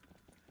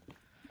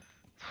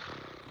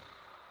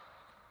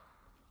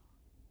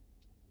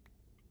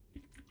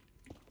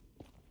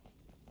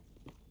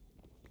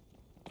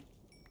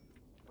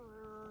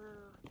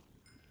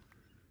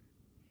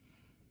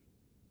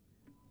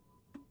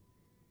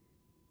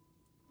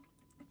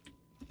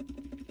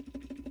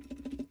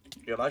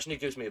 Yeah, imagine he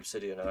gives me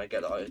obsidian and I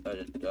get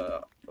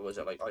that, what was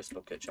it, like, ice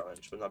bucket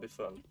challenge. Wouldn't that be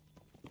fun?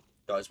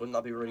 Guys, wouldn't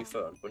that be really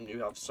fun? Wouldn't you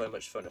have so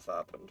much fun if that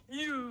happened?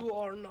 You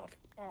are not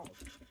off.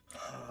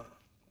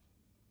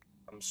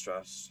 I'm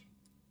stressed.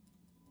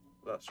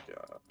 Let's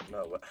go.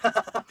 No,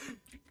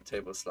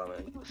 table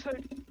slamming. So,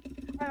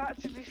 I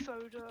actually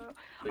sewed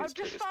Please, I've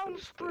just please, found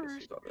please, spruce,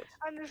 please, you got this.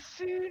 and as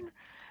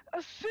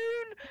soon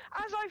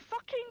as I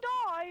fucking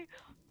die...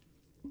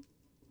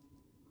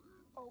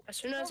 Oh, As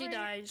soon as he sorry.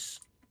 dies.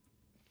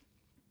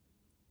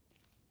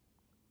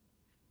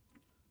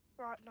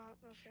 Right, no,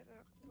 okay, no.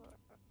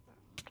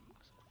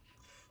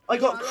 I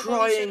got I love how you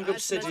crying said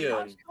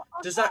obsidian.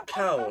 Does that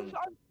count?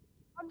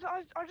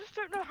 I just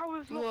don't know how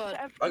we've What? lost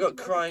everything. I got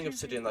but crying it's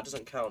obsidian. That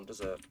doesn't count,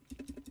 does it?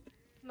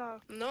 No.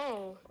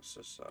 No. That's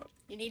so sad.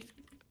 You need.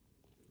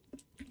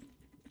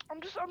 I'm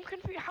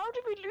confused. How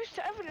did we lose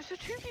to Evan? It's a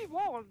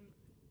 2v1.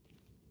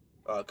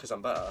 Cause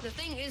I'm better. The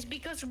thing is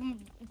because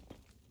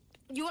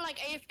you were like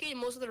AFK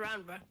most of the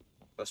round, bro.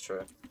 That's true.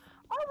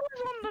 I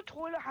was on the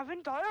toilet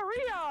having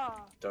diarrhea.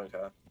 Don't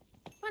care.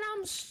 But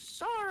I'm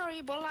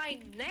sorry, but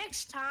like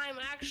next time,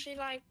 actually,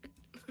 like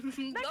Next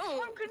no.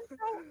 time,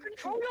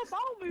 control your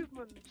bowel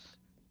movements.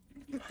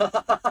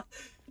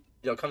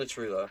 Yeah, kind of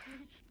true though.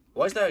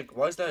 Why is there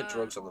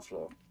drugs on the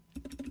floor?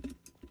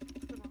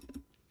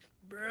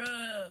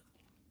 Bruh.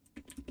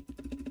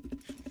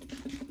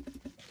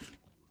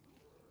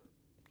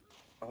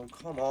 Oh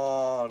come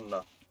on!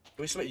 Give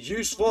me something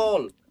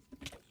useful.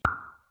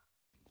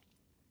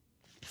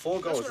 4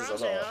 That's goals what is I'm a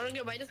saying. I lot. don't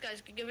get why this guy's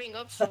giving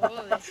up so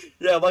early.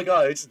 Yeah, my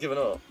guy, he's just giving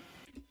up.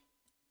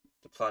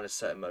 The plan is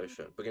set in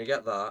motion. We're gonna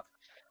get that.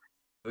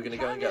 We're gonna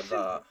go and get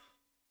that.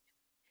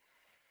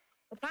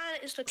 The plan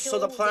is to kill So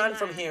the plan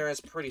from man. here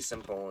is pretty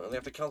simple. We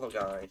have to kill the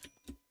guy.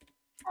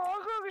 Oh,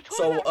 I gotta be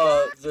So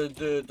toilet.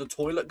 the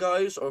toilet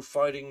guys are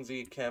fighting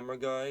the camera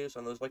guys,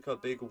 and there's like a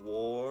big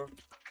war.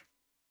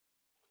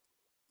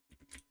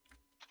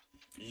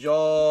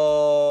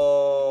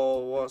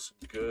 Yo, what's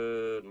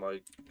good, my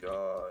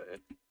guy?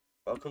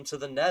 Welcome to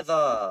the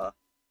Nether.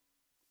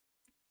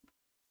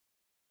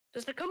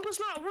 Does the compass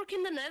not work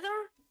in the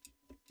Nether?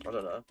 I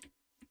don't know.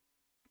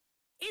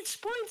 It's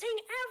pointing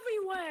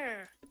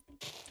everywhere.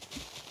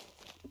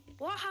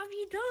 What have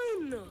you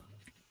done?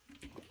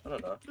 I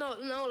don't know.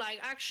 No, like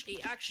actually,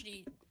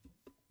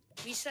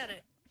 reset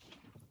it.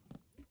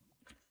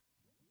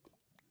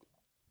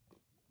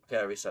 Okay,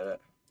 I reset it.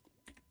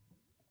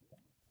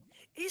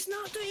 It's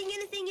not doing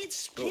anything.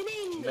 It's Well,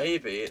 spinning.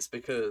 maybe it's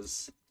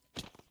because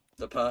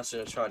the person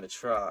you're trying to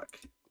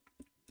track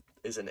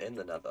isn't in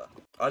the Nether.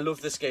 I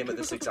love this game at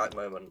this exact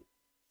moment.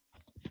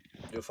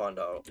 You'll find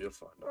out. You'll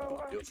find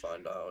out. You'll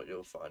find out.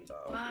 You'll find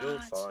out. You'll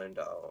What? find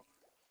out.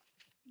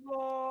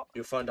 What?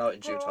 You'll find out in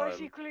due Bro, I time.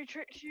 secretly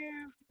tricked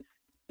you.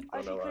 I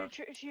I know secretly that.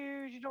 tricked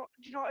you. Do you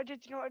know what I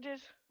did? Do you know what I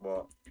did?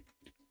 What?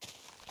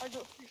 I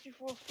got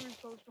 64 food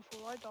points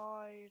before I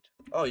died.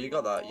 Oh, you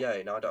got that.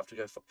 Yay, now I don't have to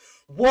go for...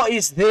 What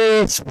is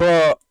this,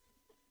 bro?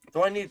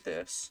 Do I need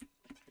this?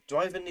 Do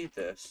I even need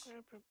this?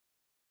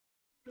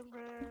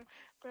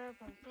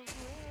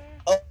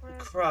 Oh,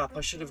 crap.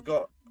 I should have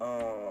got...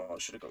 Oh, I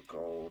should have got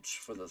gold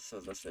for the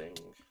thing.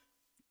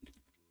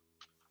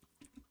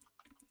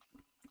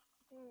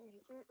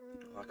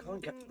 I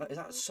can't get that. Is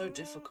that so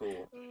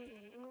difficult?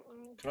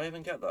 Can I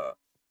even get that?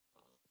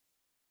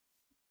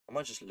 I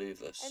might just leave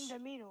this.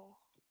 Endomino.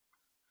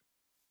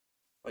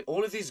 Like,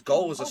 all of these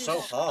goals are What so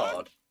is that?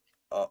 hard.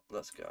 Oh,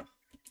 let's go.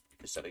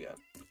 Reset again.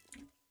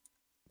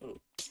 Ooh,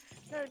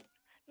 No,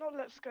 not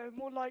let's go.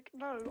 More like,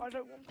 no, I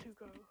don't want to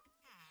go.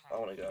 I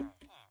want to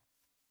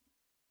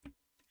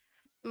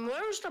go.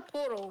 Where's the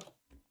portal?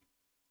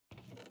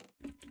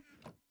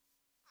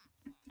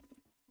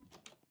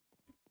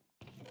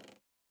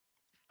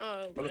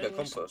 Oh, Oh, look it at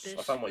was compass. I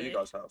this found what you way.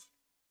 guys have.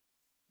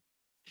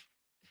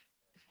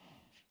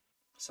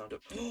 Sound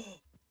up.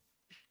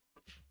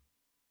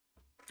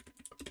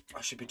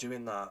 I should be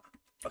doing that.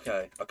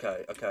 Okay.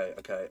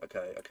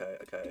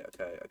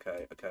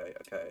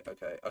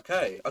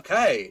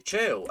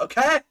 Chill.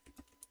 Okay.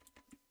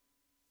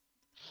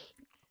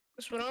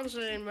 That's what I'm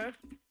saying, bro.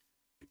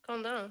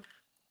 Calm down.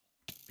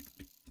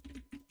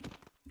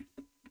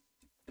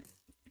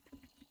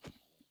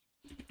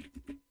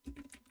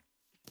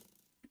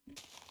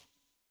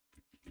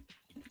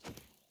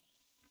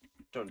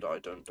 Don't die.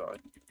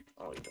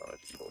 Oh, he died.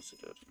 Of course he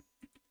did.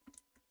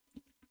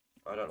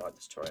 I don't like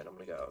this terrain. I'm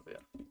gonna get out of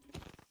here.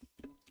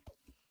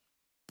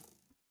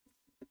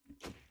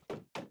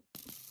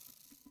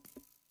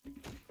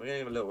 We're gonna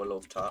give a little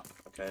love tap.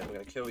 Okay, we're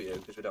gonna kill you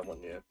because we don't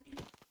want you.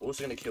 We're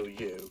also gonna kill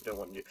you. We don't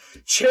want you.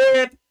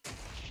 Chip!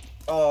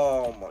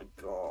 Oh my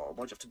god.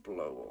 Why'd you have to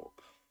blow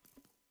up?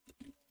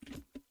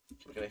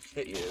 We're gonna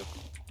hit you.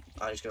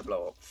 And he's gonna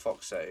blow up.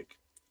 Fuck's sake.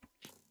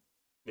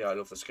 Yeah, I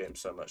love this game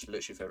so much.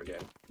 Literally favourite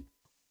game.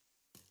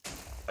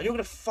 And you're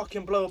gonna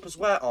fucking blow up as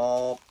well.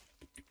 Oh.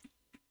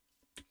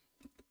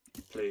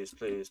 Please.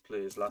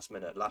 Last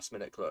minute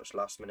clutch,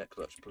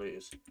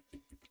 please.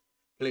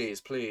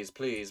 Please.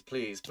 Okay.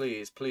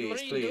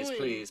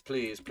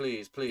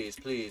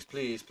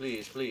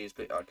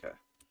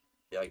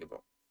 Yeah, I give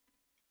up.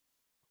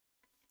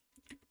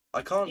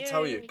 I can't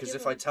tell you, because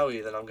if I tell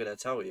you, then I'm gonna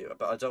tell you.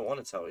 But I don't want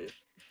to tell you.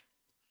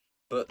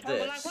 But this,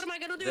 well, like, what am I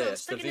gonna do?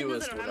 the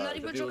viewers will know. I'm not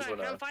even joking.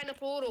 I can't find a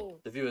portal.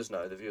 The viewers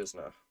know.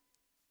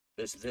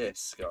 It's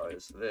this,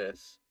 guys.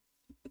 This.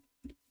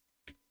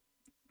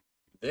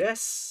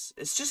 It's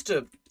just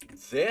a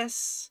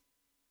this.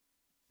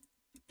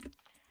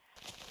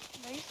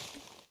 Nice.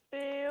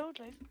 Build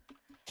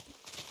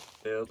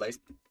lace.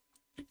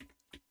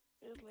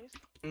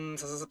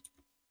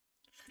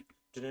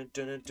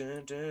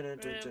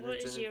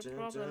 What is your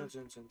problem?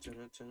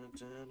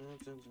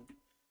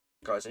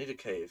 Guys, I need a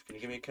cave. Can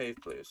you give me a cave,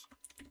 please?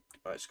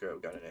 Right, screw it.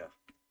 We're going in here.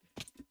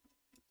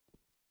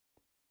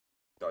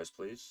 Guys,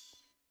 please.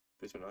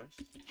 Please be nice.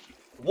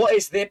 What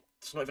is this?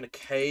 It's not even a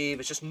cave.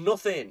 It's just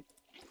nothing.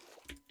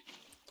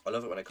 I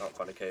love it when I can't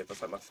find a cave.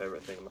 That's like my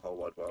favourite thing in the whole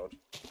wide world.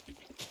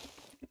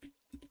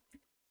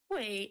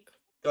 Wait.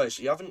 Guys,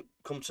 you haven't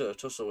come to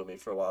tussle with me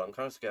for a while. I'm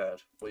kind of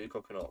scared. What are you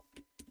cooking up?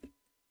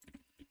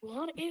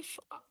 What if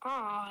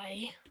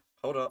I...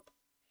 Oh, Hold up.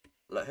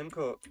 Let him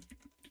cook.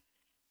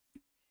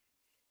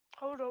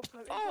 Hold up.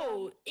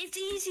 Oh, it's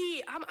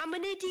easy. I'm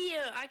an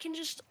idiot. I can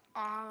just...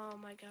 Oh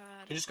my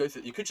god. You just go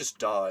through. You could just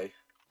die.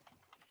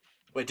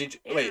 Wait, did you?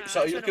 Yeah, wait, so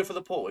are you I looking for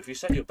the portal? If you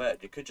set your bed,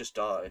 you could just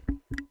die.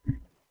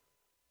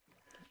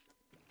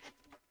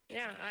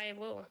 Yeah, I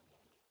will.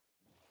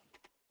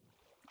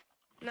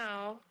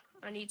 Now,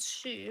 I need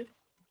Sue.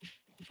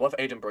 What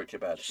if Aiden broke your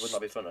bed? Wouldn't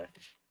that be funny?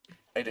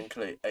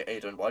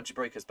 Aiden, why'd you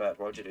break his bed?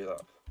 Why'd you do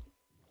that?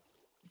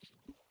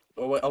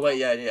 Oh wait,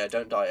 yeah,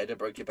 don't die. Aiden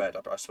broke your bed,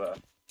 I swear.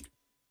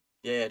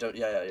 Yeah, don't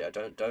die, yeah.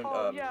 Don't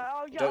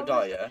Aiden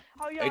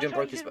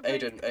broke his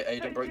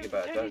Aiden broke your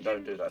bed.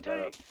 Don't do that.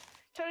 No.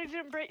 Tony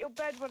didn't break your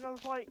bed when I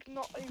was like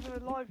not even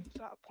alive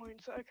at that point,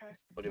 so okay.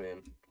 What do you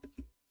mean?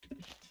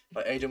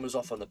 Like Aiden was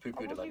off on the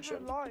poo-poo I wasn't dimension.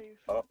 even alive.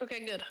 Oh. Okay,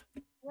 good.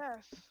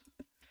 Yes.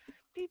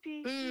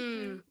 Pee-pee.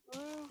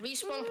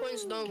 Respawn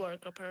points don't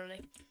work,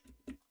 apparently.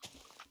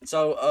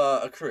 So,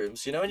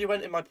 Akrooms, you know when you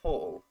went in my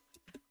portal?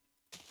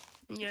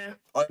 Yeah.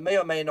 I may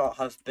or may not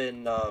have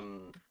been,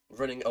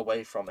 running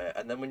away from it,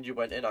 and then when you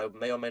went in, I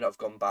may or may not have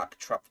gone back,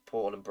 trapped the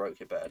portal, and broke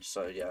your bed,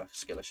 so yeah,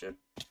 skill issue.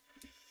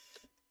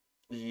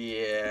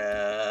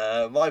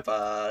 Yeah, my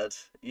bad.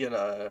 You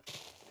know,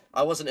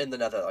 I wasn't in the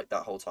nether like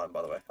that whole time,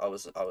 by the way. I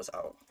was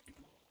out.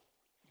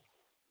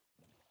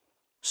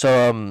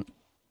 So,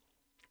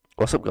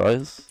 what's up,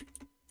 guys?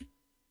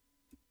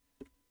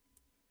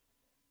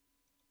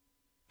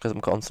 Because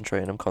I'm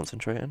concentrating.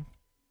 Concentrate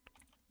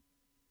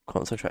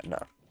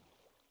now.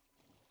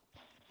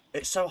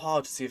 It's so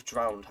hard to see if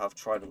drowned have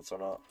tridents or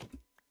not.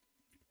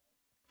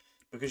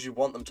 Because you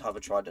want them to have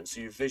a trident,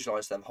 so you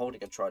visualise them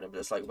holding a trident, but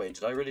it's like, wait,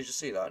 did I really just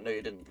see that? No,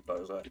 you didn't,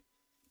 bozo.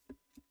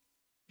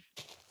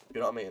 You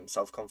know what I mean?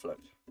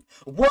 Self-conflict.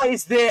 What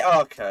is there?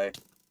 Oh, okay.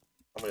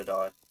 I'm gonna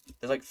die.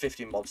 There's like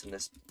 50 mobs in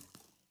this.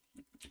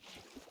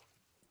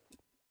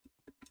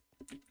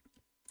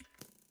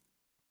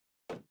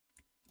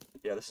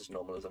 Yeah, this is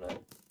normal, isn't it?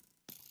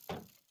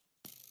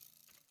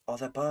 Oh,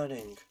 they're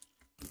burning.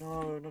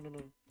 No.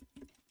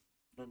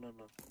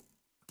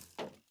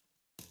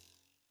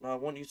 No, I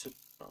want you to...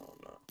 Oh,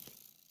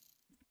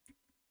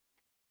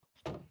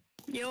 no.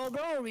 Yo,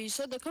 bro,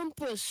 reset the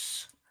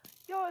compass.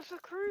 Yo, it's the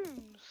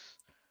Crooms.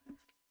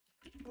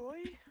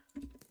 Boy.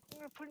 I'm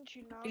gonna punch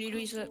you now. You need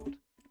reset.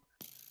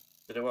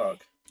 Did it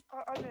work?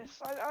 I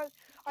missed.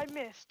 I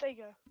missed. There you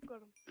go.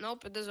 Got him.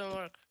 Nope, it doesn't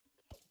work.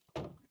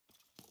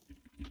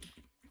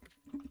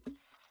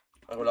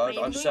 Oh, well,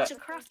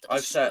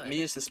 I've set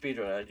me as the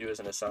speedrunner and you as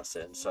an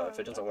assassin, so if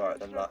it doesn't work,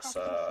 then that's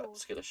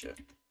skill issue.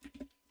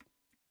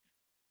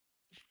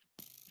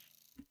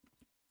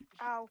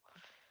 Ow.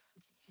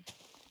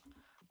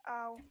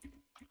 Ow.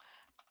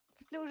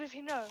 Little does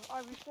he know,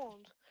 I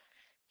respawned.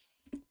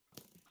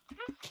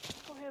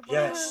 Come here, boy.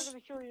 Yes. I'm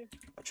gonna kill you.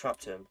 I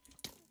trapped him.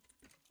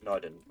 No, I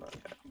didn't.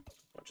 Okay.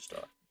 I'll just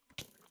die.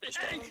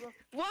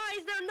 Why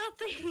is there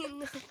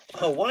nothing?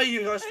 Oh, why are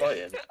you guys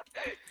fighting?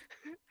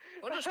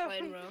 We're just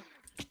playing, bro.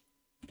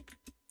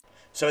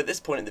 So at this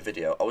point in the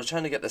video, I was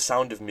trying to get the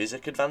Sound of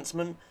Music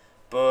advancement,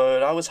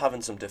 but I was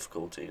having some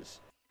difficulties.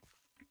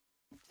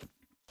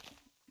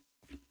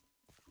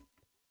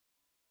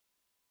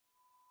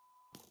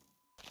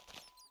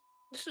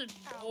 This is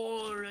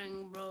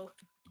boring, bro.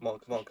 Come on,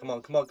 come on, come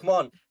on, come on, come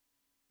on!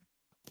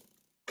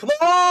 Come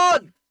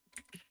on!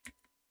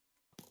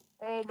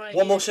 Oh my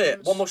One more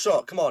shot, one more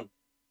shot, come on.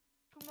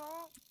 Come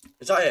on.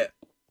 Is that it?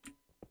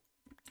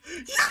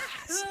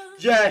 Yes!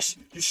 Yes!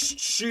 You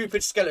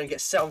stupid skeleton,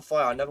 get set on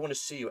fire. I never want to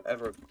see you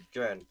ever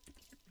again.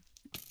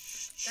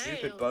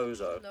 Stupid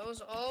bozo. That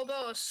was all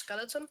about a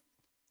skeleton?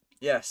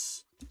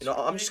 Yes. You know,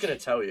 I'm just going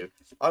to tell you.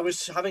 I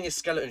was having a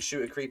skeleton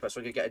shoot a creeper so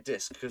I could get a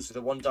disc, because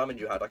the one diamond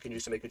you had I can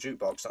use to make a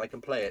jukebox, and I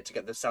can play it to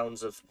get the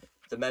sounds of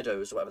the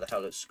meadows, or whatever the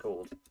hell it's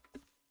called.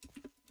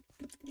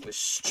 This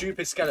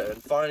stupid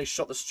skeleton finally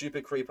shot the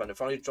stupid creeper, and it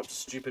finally dropped a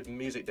stupid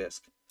music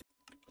disc.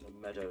 The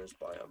meadows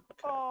biome.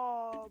 Okay.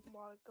 Oh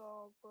my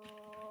god,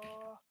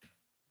 bro.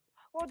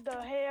 What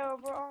the hell,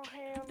 bro?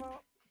 Hell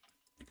no.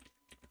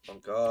 Oh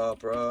god,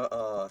 bro.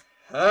 Oh,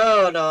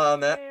 hell no,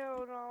 man.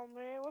 Hell no,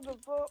 man. What the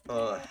fuck?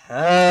 Oh, Man?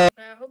 hell.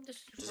 I hope this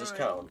is Does this right,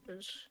 count?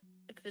 because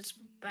if it's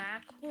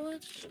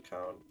backwards... Does it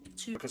count?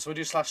 Okay, so would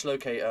you slash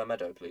locate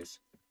meadow, please?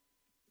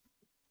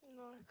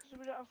 No, because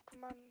we don't have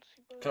commands.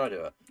 Can I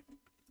do it?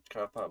 Can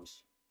I have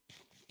palms?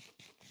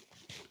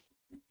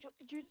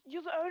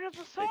 You're the owner of the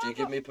Hey, server. do you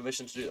give me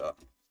permission to do that?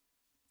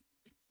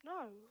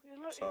 No.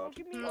 Look, Sad.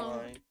 give me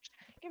Bye.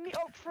 Give me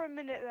up for a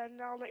minute, then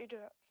I'll let you do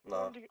it. No.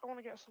 I want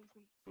to get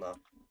something. No.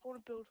 I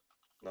want to build.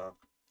 No.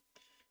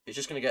 He's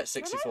just gonna get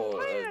 64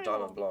 playing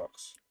diamond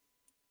blocks.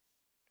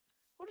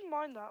 I wouldn't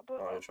mind that, but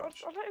Oh, you're I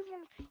trash. don't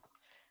even.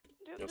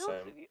 You're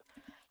saying.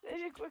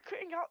 We're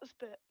cutting out this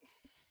bit.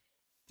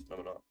 No,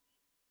 we're not.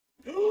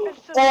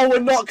 It's so- Oh, we're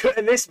not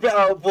cutting this bit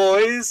out,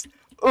 boys!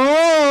 Ooh,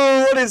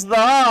 what is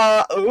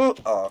that? Ooh.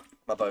 Oh,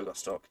 my bow got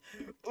stuck.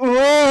 Ooh,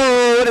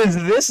 what is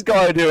this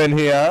guy doing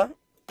here?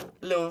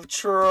 Little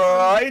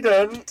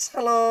trident.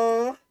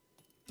 Hello.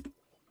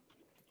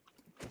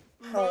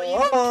 Bro, you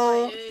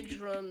Hello. have edge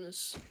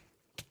runs.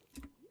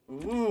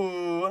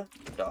 Ooh.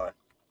 Die.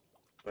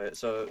 Wait,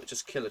 so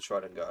just kill a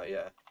trident guy,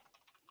 yeah.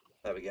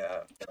 There we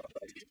go.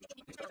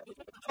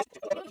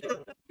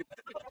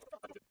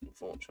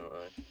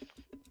 Unfortunately.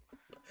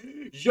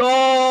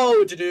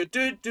 Yo! Do do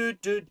do do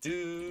do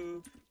do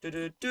do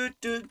do do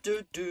do do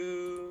do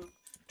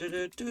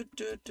do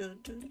do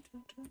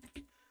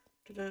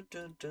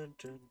do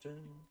do do.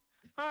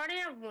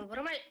 What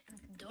am I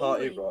doing?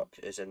 Party rock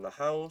is in the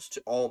house.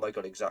 Oh my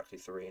god, exactly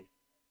 3. Wait,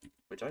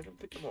 did I even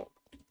pick them up?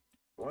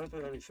 Why are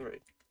there only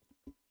 3?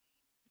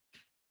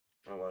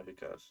 Oh well, who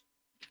cares?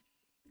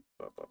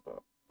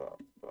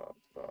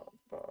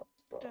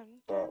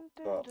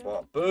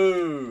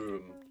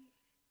 Boom!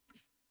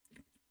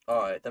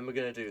 Alright, then we're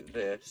gonna do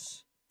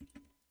this.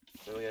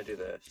 Then we're gonna do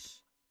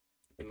this.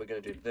 Then we're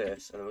gonna do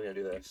this, and then we're gonna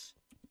do this.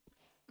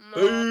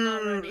 No, I'm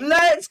not Boom! ready.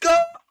 Let's go!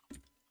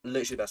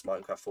 Literally best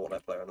Minecraft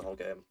Fortnite player in the whole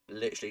game.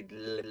 Literally.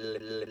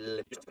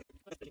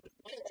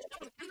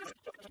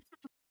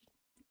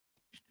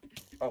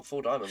 Oh,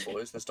 4 diamond,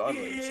 boys. There's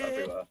diamonds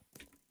everywhere.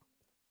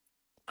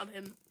 I'm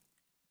him.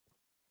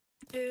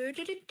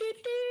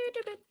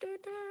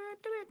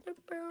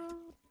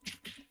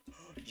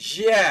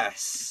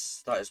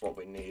 Yes! That is what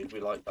we need. We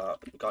like that.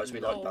 Guys, we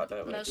like that,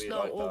 don't we? That's We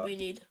not like what that. we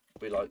need.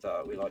 We like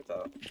that. We like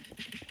that.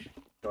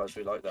 Guys,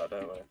 we like that,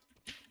 don't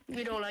we?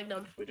 We don't like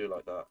them. We do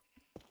like that.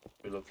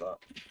 We love that.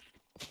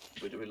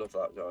 We love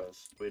that,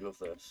 guys. We love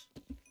this.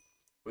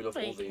 We love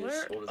all Wait, these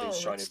where? Oh,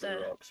 shiny what's blue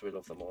that? rocks. We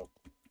love them all.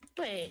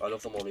 Wait. I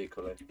love them all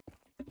equally.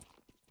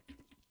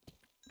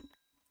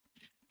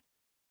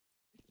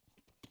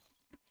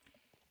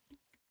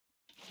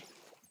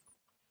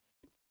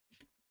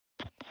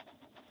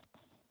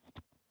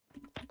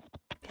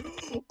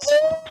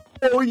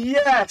 Oh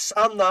yes,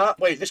 and that.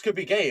 Wait, this could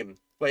be game.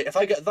 Wait, if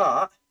I get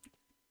that,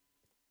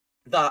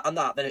 and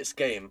that, then it's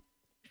game.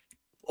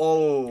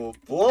 Oh,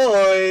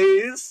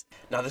 boys!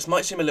 Now, this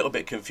might seem a little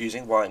bit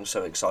confusing why I'm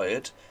so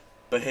excited,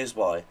 but here's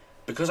why.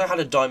 Because I had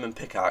a diamond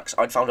pickaxe,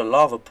 I'd found a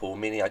lava pool,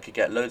 meaning I could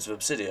get loads of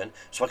obsidian,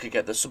 so I could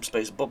get the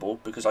subspace bubble,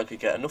 because I could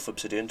get enough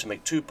obsidian to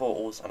make 2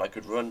 portals, and I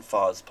could run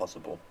far as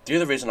possible. The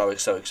other reason I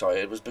was so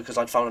excited was because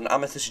I'd found an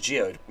amethyst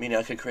geode, meaning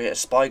I could create a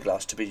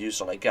spyglass to be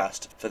used on a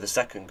ghast for the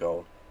second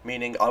goal,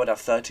 meaning I would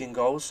have 13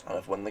 goals, and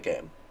I've won the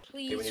game.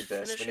 Please Okay, we need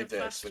this, we need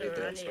this, we need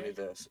this, we need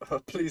this.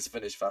 Please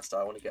finish faster,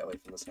 I want to get away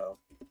from this hell.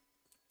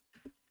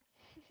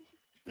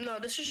 No,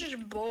 this is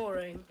just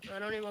boring. I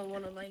don't even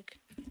want to, like...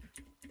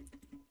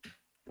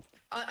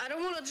 I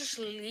don't want to just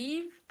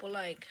leave, but,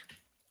 like...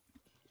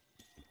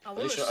 At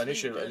least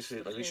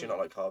you're not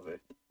like Harvey.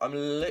 I'm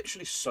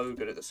literally so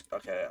good at this.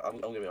 Okay, I'm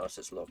gonna be honest,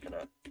 it's luck,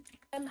 innit?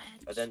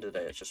 At the end of the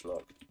day, it's just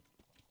luck.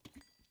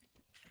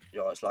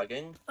 Yo, it's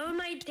lagging. Oh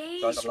my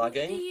days! Guys, I'm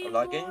lagging. I'm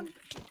lagging.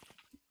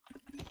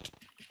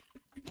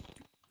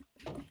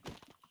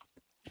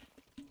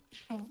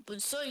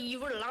 But so you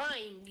were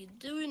lying. You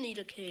do need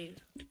a cave.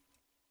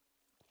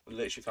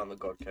 Literally found the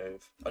God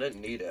Cave. I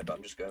didn't need it, but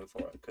I'm just going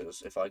for it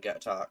because if I get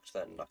attacked,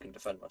 then I can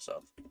defend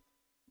myself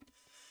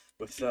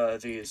with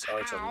these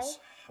items.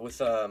 With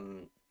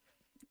 10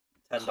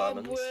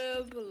 diamonds.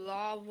 Cobweb,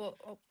 lava.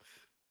 Oh.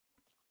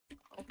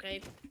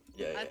 Okay.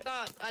 Yeah. I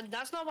thought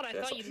that's not what I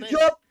thought you meant.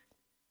 Yup.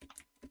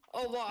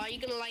 Oh, what? Are you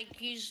gonna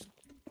like use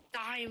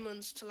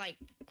diamonds to like?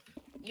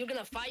 You're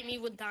gonna fight me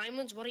with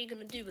diamonds? What are you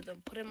gonna do with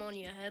them? Put them on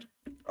your head?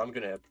 I'm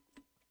gonna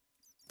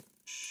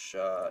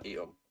eat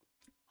them.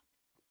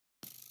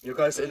 You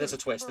guys, there's a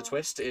twist. The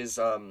twist is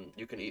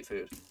you can eat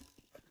food.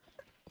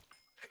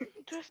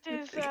 Twist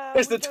is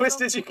the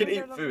twist is you can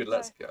eat food.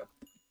 Let's go.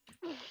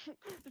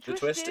 The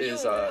twist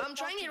is I'm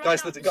trying it right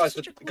guys, now.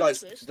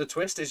 the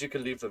twist is you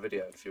can leave the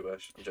video if you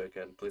wish. I'm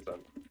joking. Please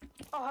don't.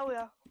 Oh hell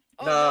yeah.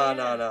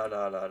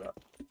 No.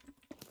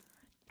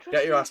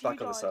 Get your ass back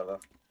on the server.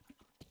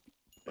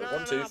 Wait,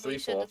 1, 2, 3,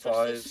 4,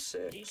 5,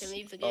 6. You can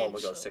leave the Oh game, my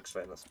god, so. 6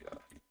 vein. Let's go.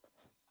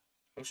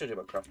 I'm sure do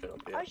my crafting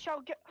up here.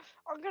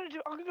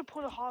 I'm gonna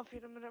pull a Harvey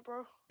in a minute,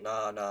 bro.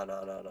 No.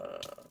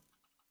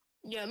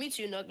 Yeah, me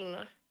too. Not gonna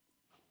lie.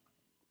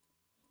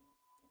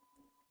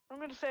 I'm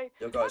gonna say.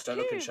 Yo, guys, fuck don't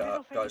look in you, chat.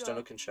 middle Guys, don't finger.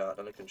 look in chat.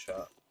 Don't look in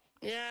chat.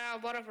 Yeah,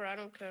 whatever. I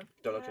don't care.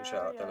 Don't look in Yeah,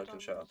 chat. yeah, Don't look in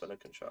chat. diamonds. Don't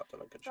look in chat.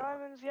 Don't look in chat.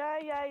 Diamonds, yeah.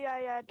 You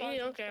Diamonds,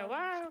 don't care.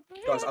 diamonds.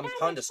 Wow. Guys, I'm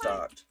kind of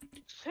stacked.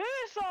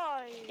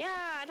 Suicide!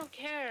 Yeah, I don't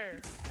care.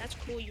 That's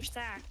cool. You're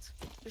stacked.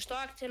 You're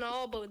stacked and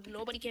all, but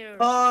nobody cares.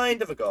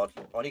 Kind of a god.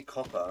 I need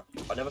copper.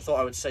 I never thought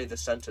I would say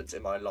this sentence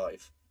in my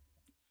life.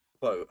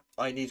 Quote,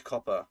 I need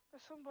copper.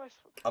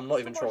 I'm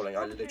not even trolling.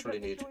 I literally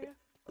need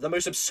the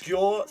most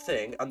obscure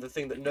thing and the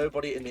thing that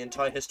nobody in the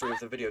entire history of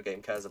the video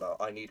game cares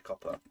about. I need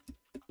copper.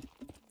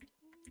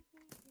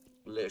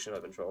 Literally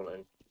not even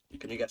trolling.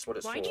 Can you guess what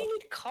it's for? Why do you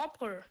need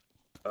copper?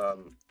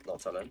 Not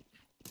telling.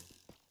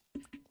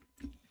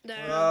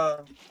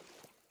 Damn.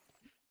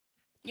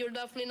 You're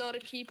definitely not a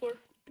keeper.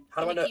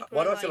 How do I know?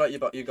 Why do I feel like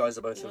you guys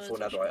are both in full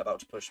netherite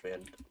about to push me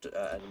and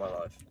end my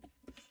life?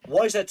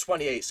 Why is there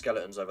 28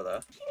 skeletons over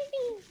there?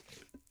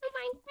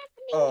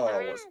 Oh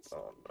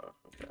no.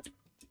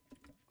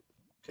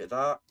 Okay,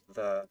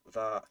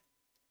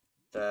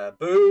 there.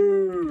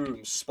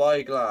 Boom!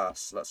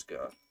 Spyglass. Let's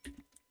go.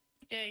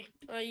 Okay,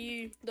 are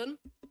you done?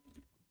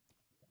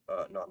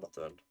 No, I'm not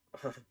done.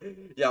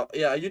 yeah,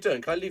 are you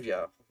done? Can I leave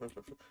now?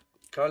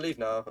 Can I leave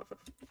now?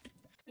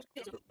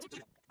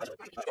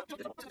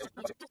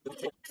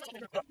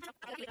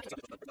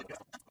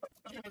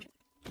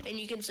 And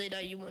you can say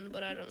that you won,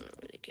 but I don't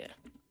really care.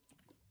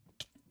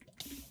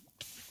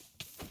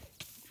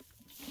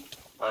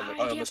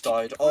 I almost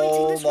died.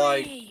 Oh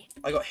my!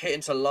 I got hit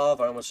into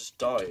lava. I almost just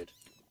died.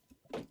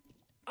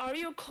 Are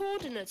your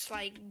coordinates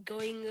like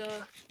going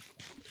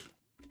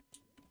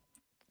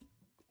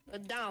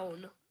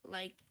down,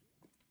 like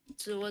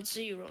towards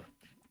 0?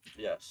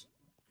 Yes.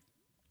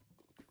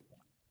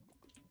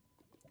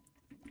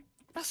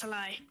 That's a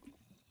lie.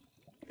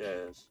 Yeah,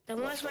 it is.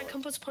 Then why is my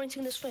compass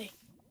pointing this way?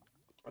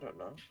 I don't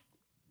know.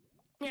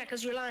 Yeah,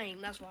 because you're lying,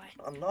 that's why.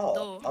 I'm not.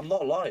 Duh. I'm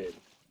not lying.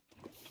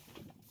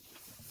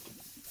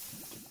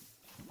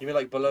 You mean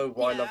like below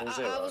Y level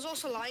 0? I was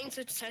also lying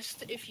to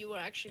test if you were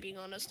actually being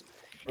honest.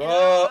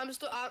 What?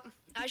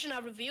 I shouldn't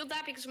have revealed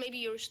that because maybe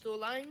you're still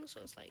lying, so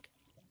it's like...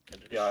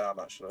 Yeah, I am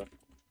actually.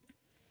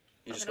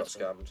 You just got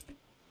scammed.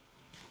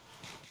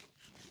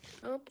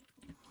 Nope.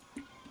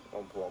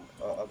 Womp womp.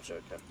 Oh, I'm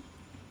joking.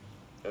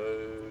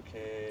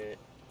 Okay.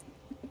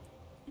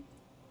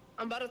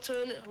 I'm about to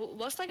turn...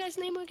 What's that guy's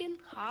name again?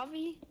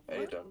 Harvey?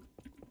 Aden.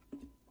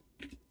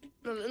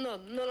 No.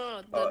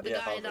 The Yeah, guy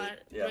Harvey.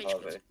 that... Yeah, rage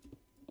Harvey. quit.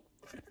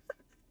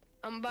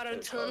 I'm about to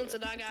It's turn Harvey. into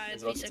that guy in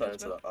He's 3 about to turn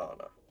seconds, into bro. that. Oh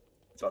no.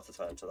 He's about to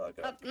turn into that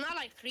guy. Not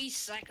like 3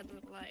 seconds,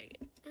 but like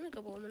in a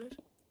couple of minutes.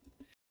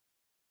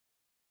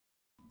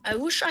 I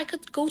wish I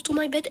could go to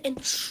my bed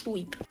and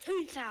sleep.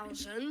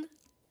 2,000.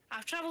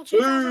 I've traveled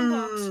 2,000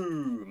 blocks.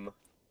 Boom!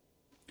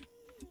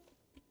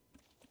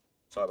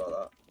 Sorry about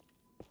that.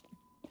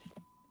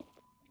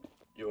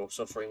 Your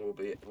suffering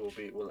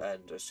will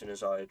end as soon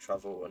as I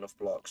travel enough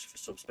blocks for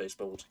subspace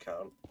bubble to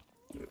count.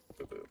 Boo,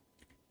 boo, boo.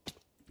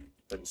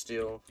 Then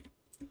steal.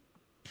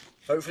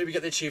 Hopefully we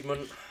get the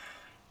achievement.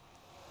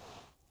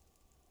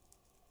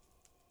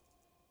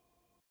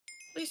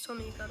 Please tell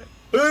me you got it.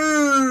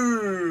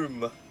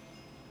 Boom!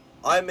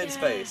 I'm in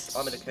space.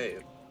 I'm in a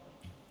cave.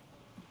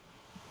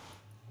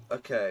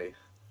 Okay.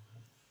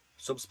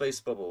 Subspace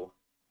bubble.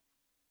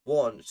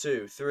 1,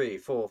 2, 3,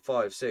 4,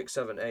 5, 6,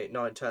 7, 8,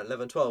 9, 10,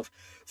 11, 12,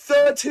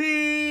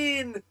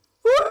 13!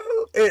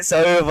 Woo! It's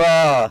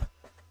over!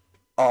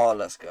 Oh,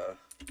 let's go.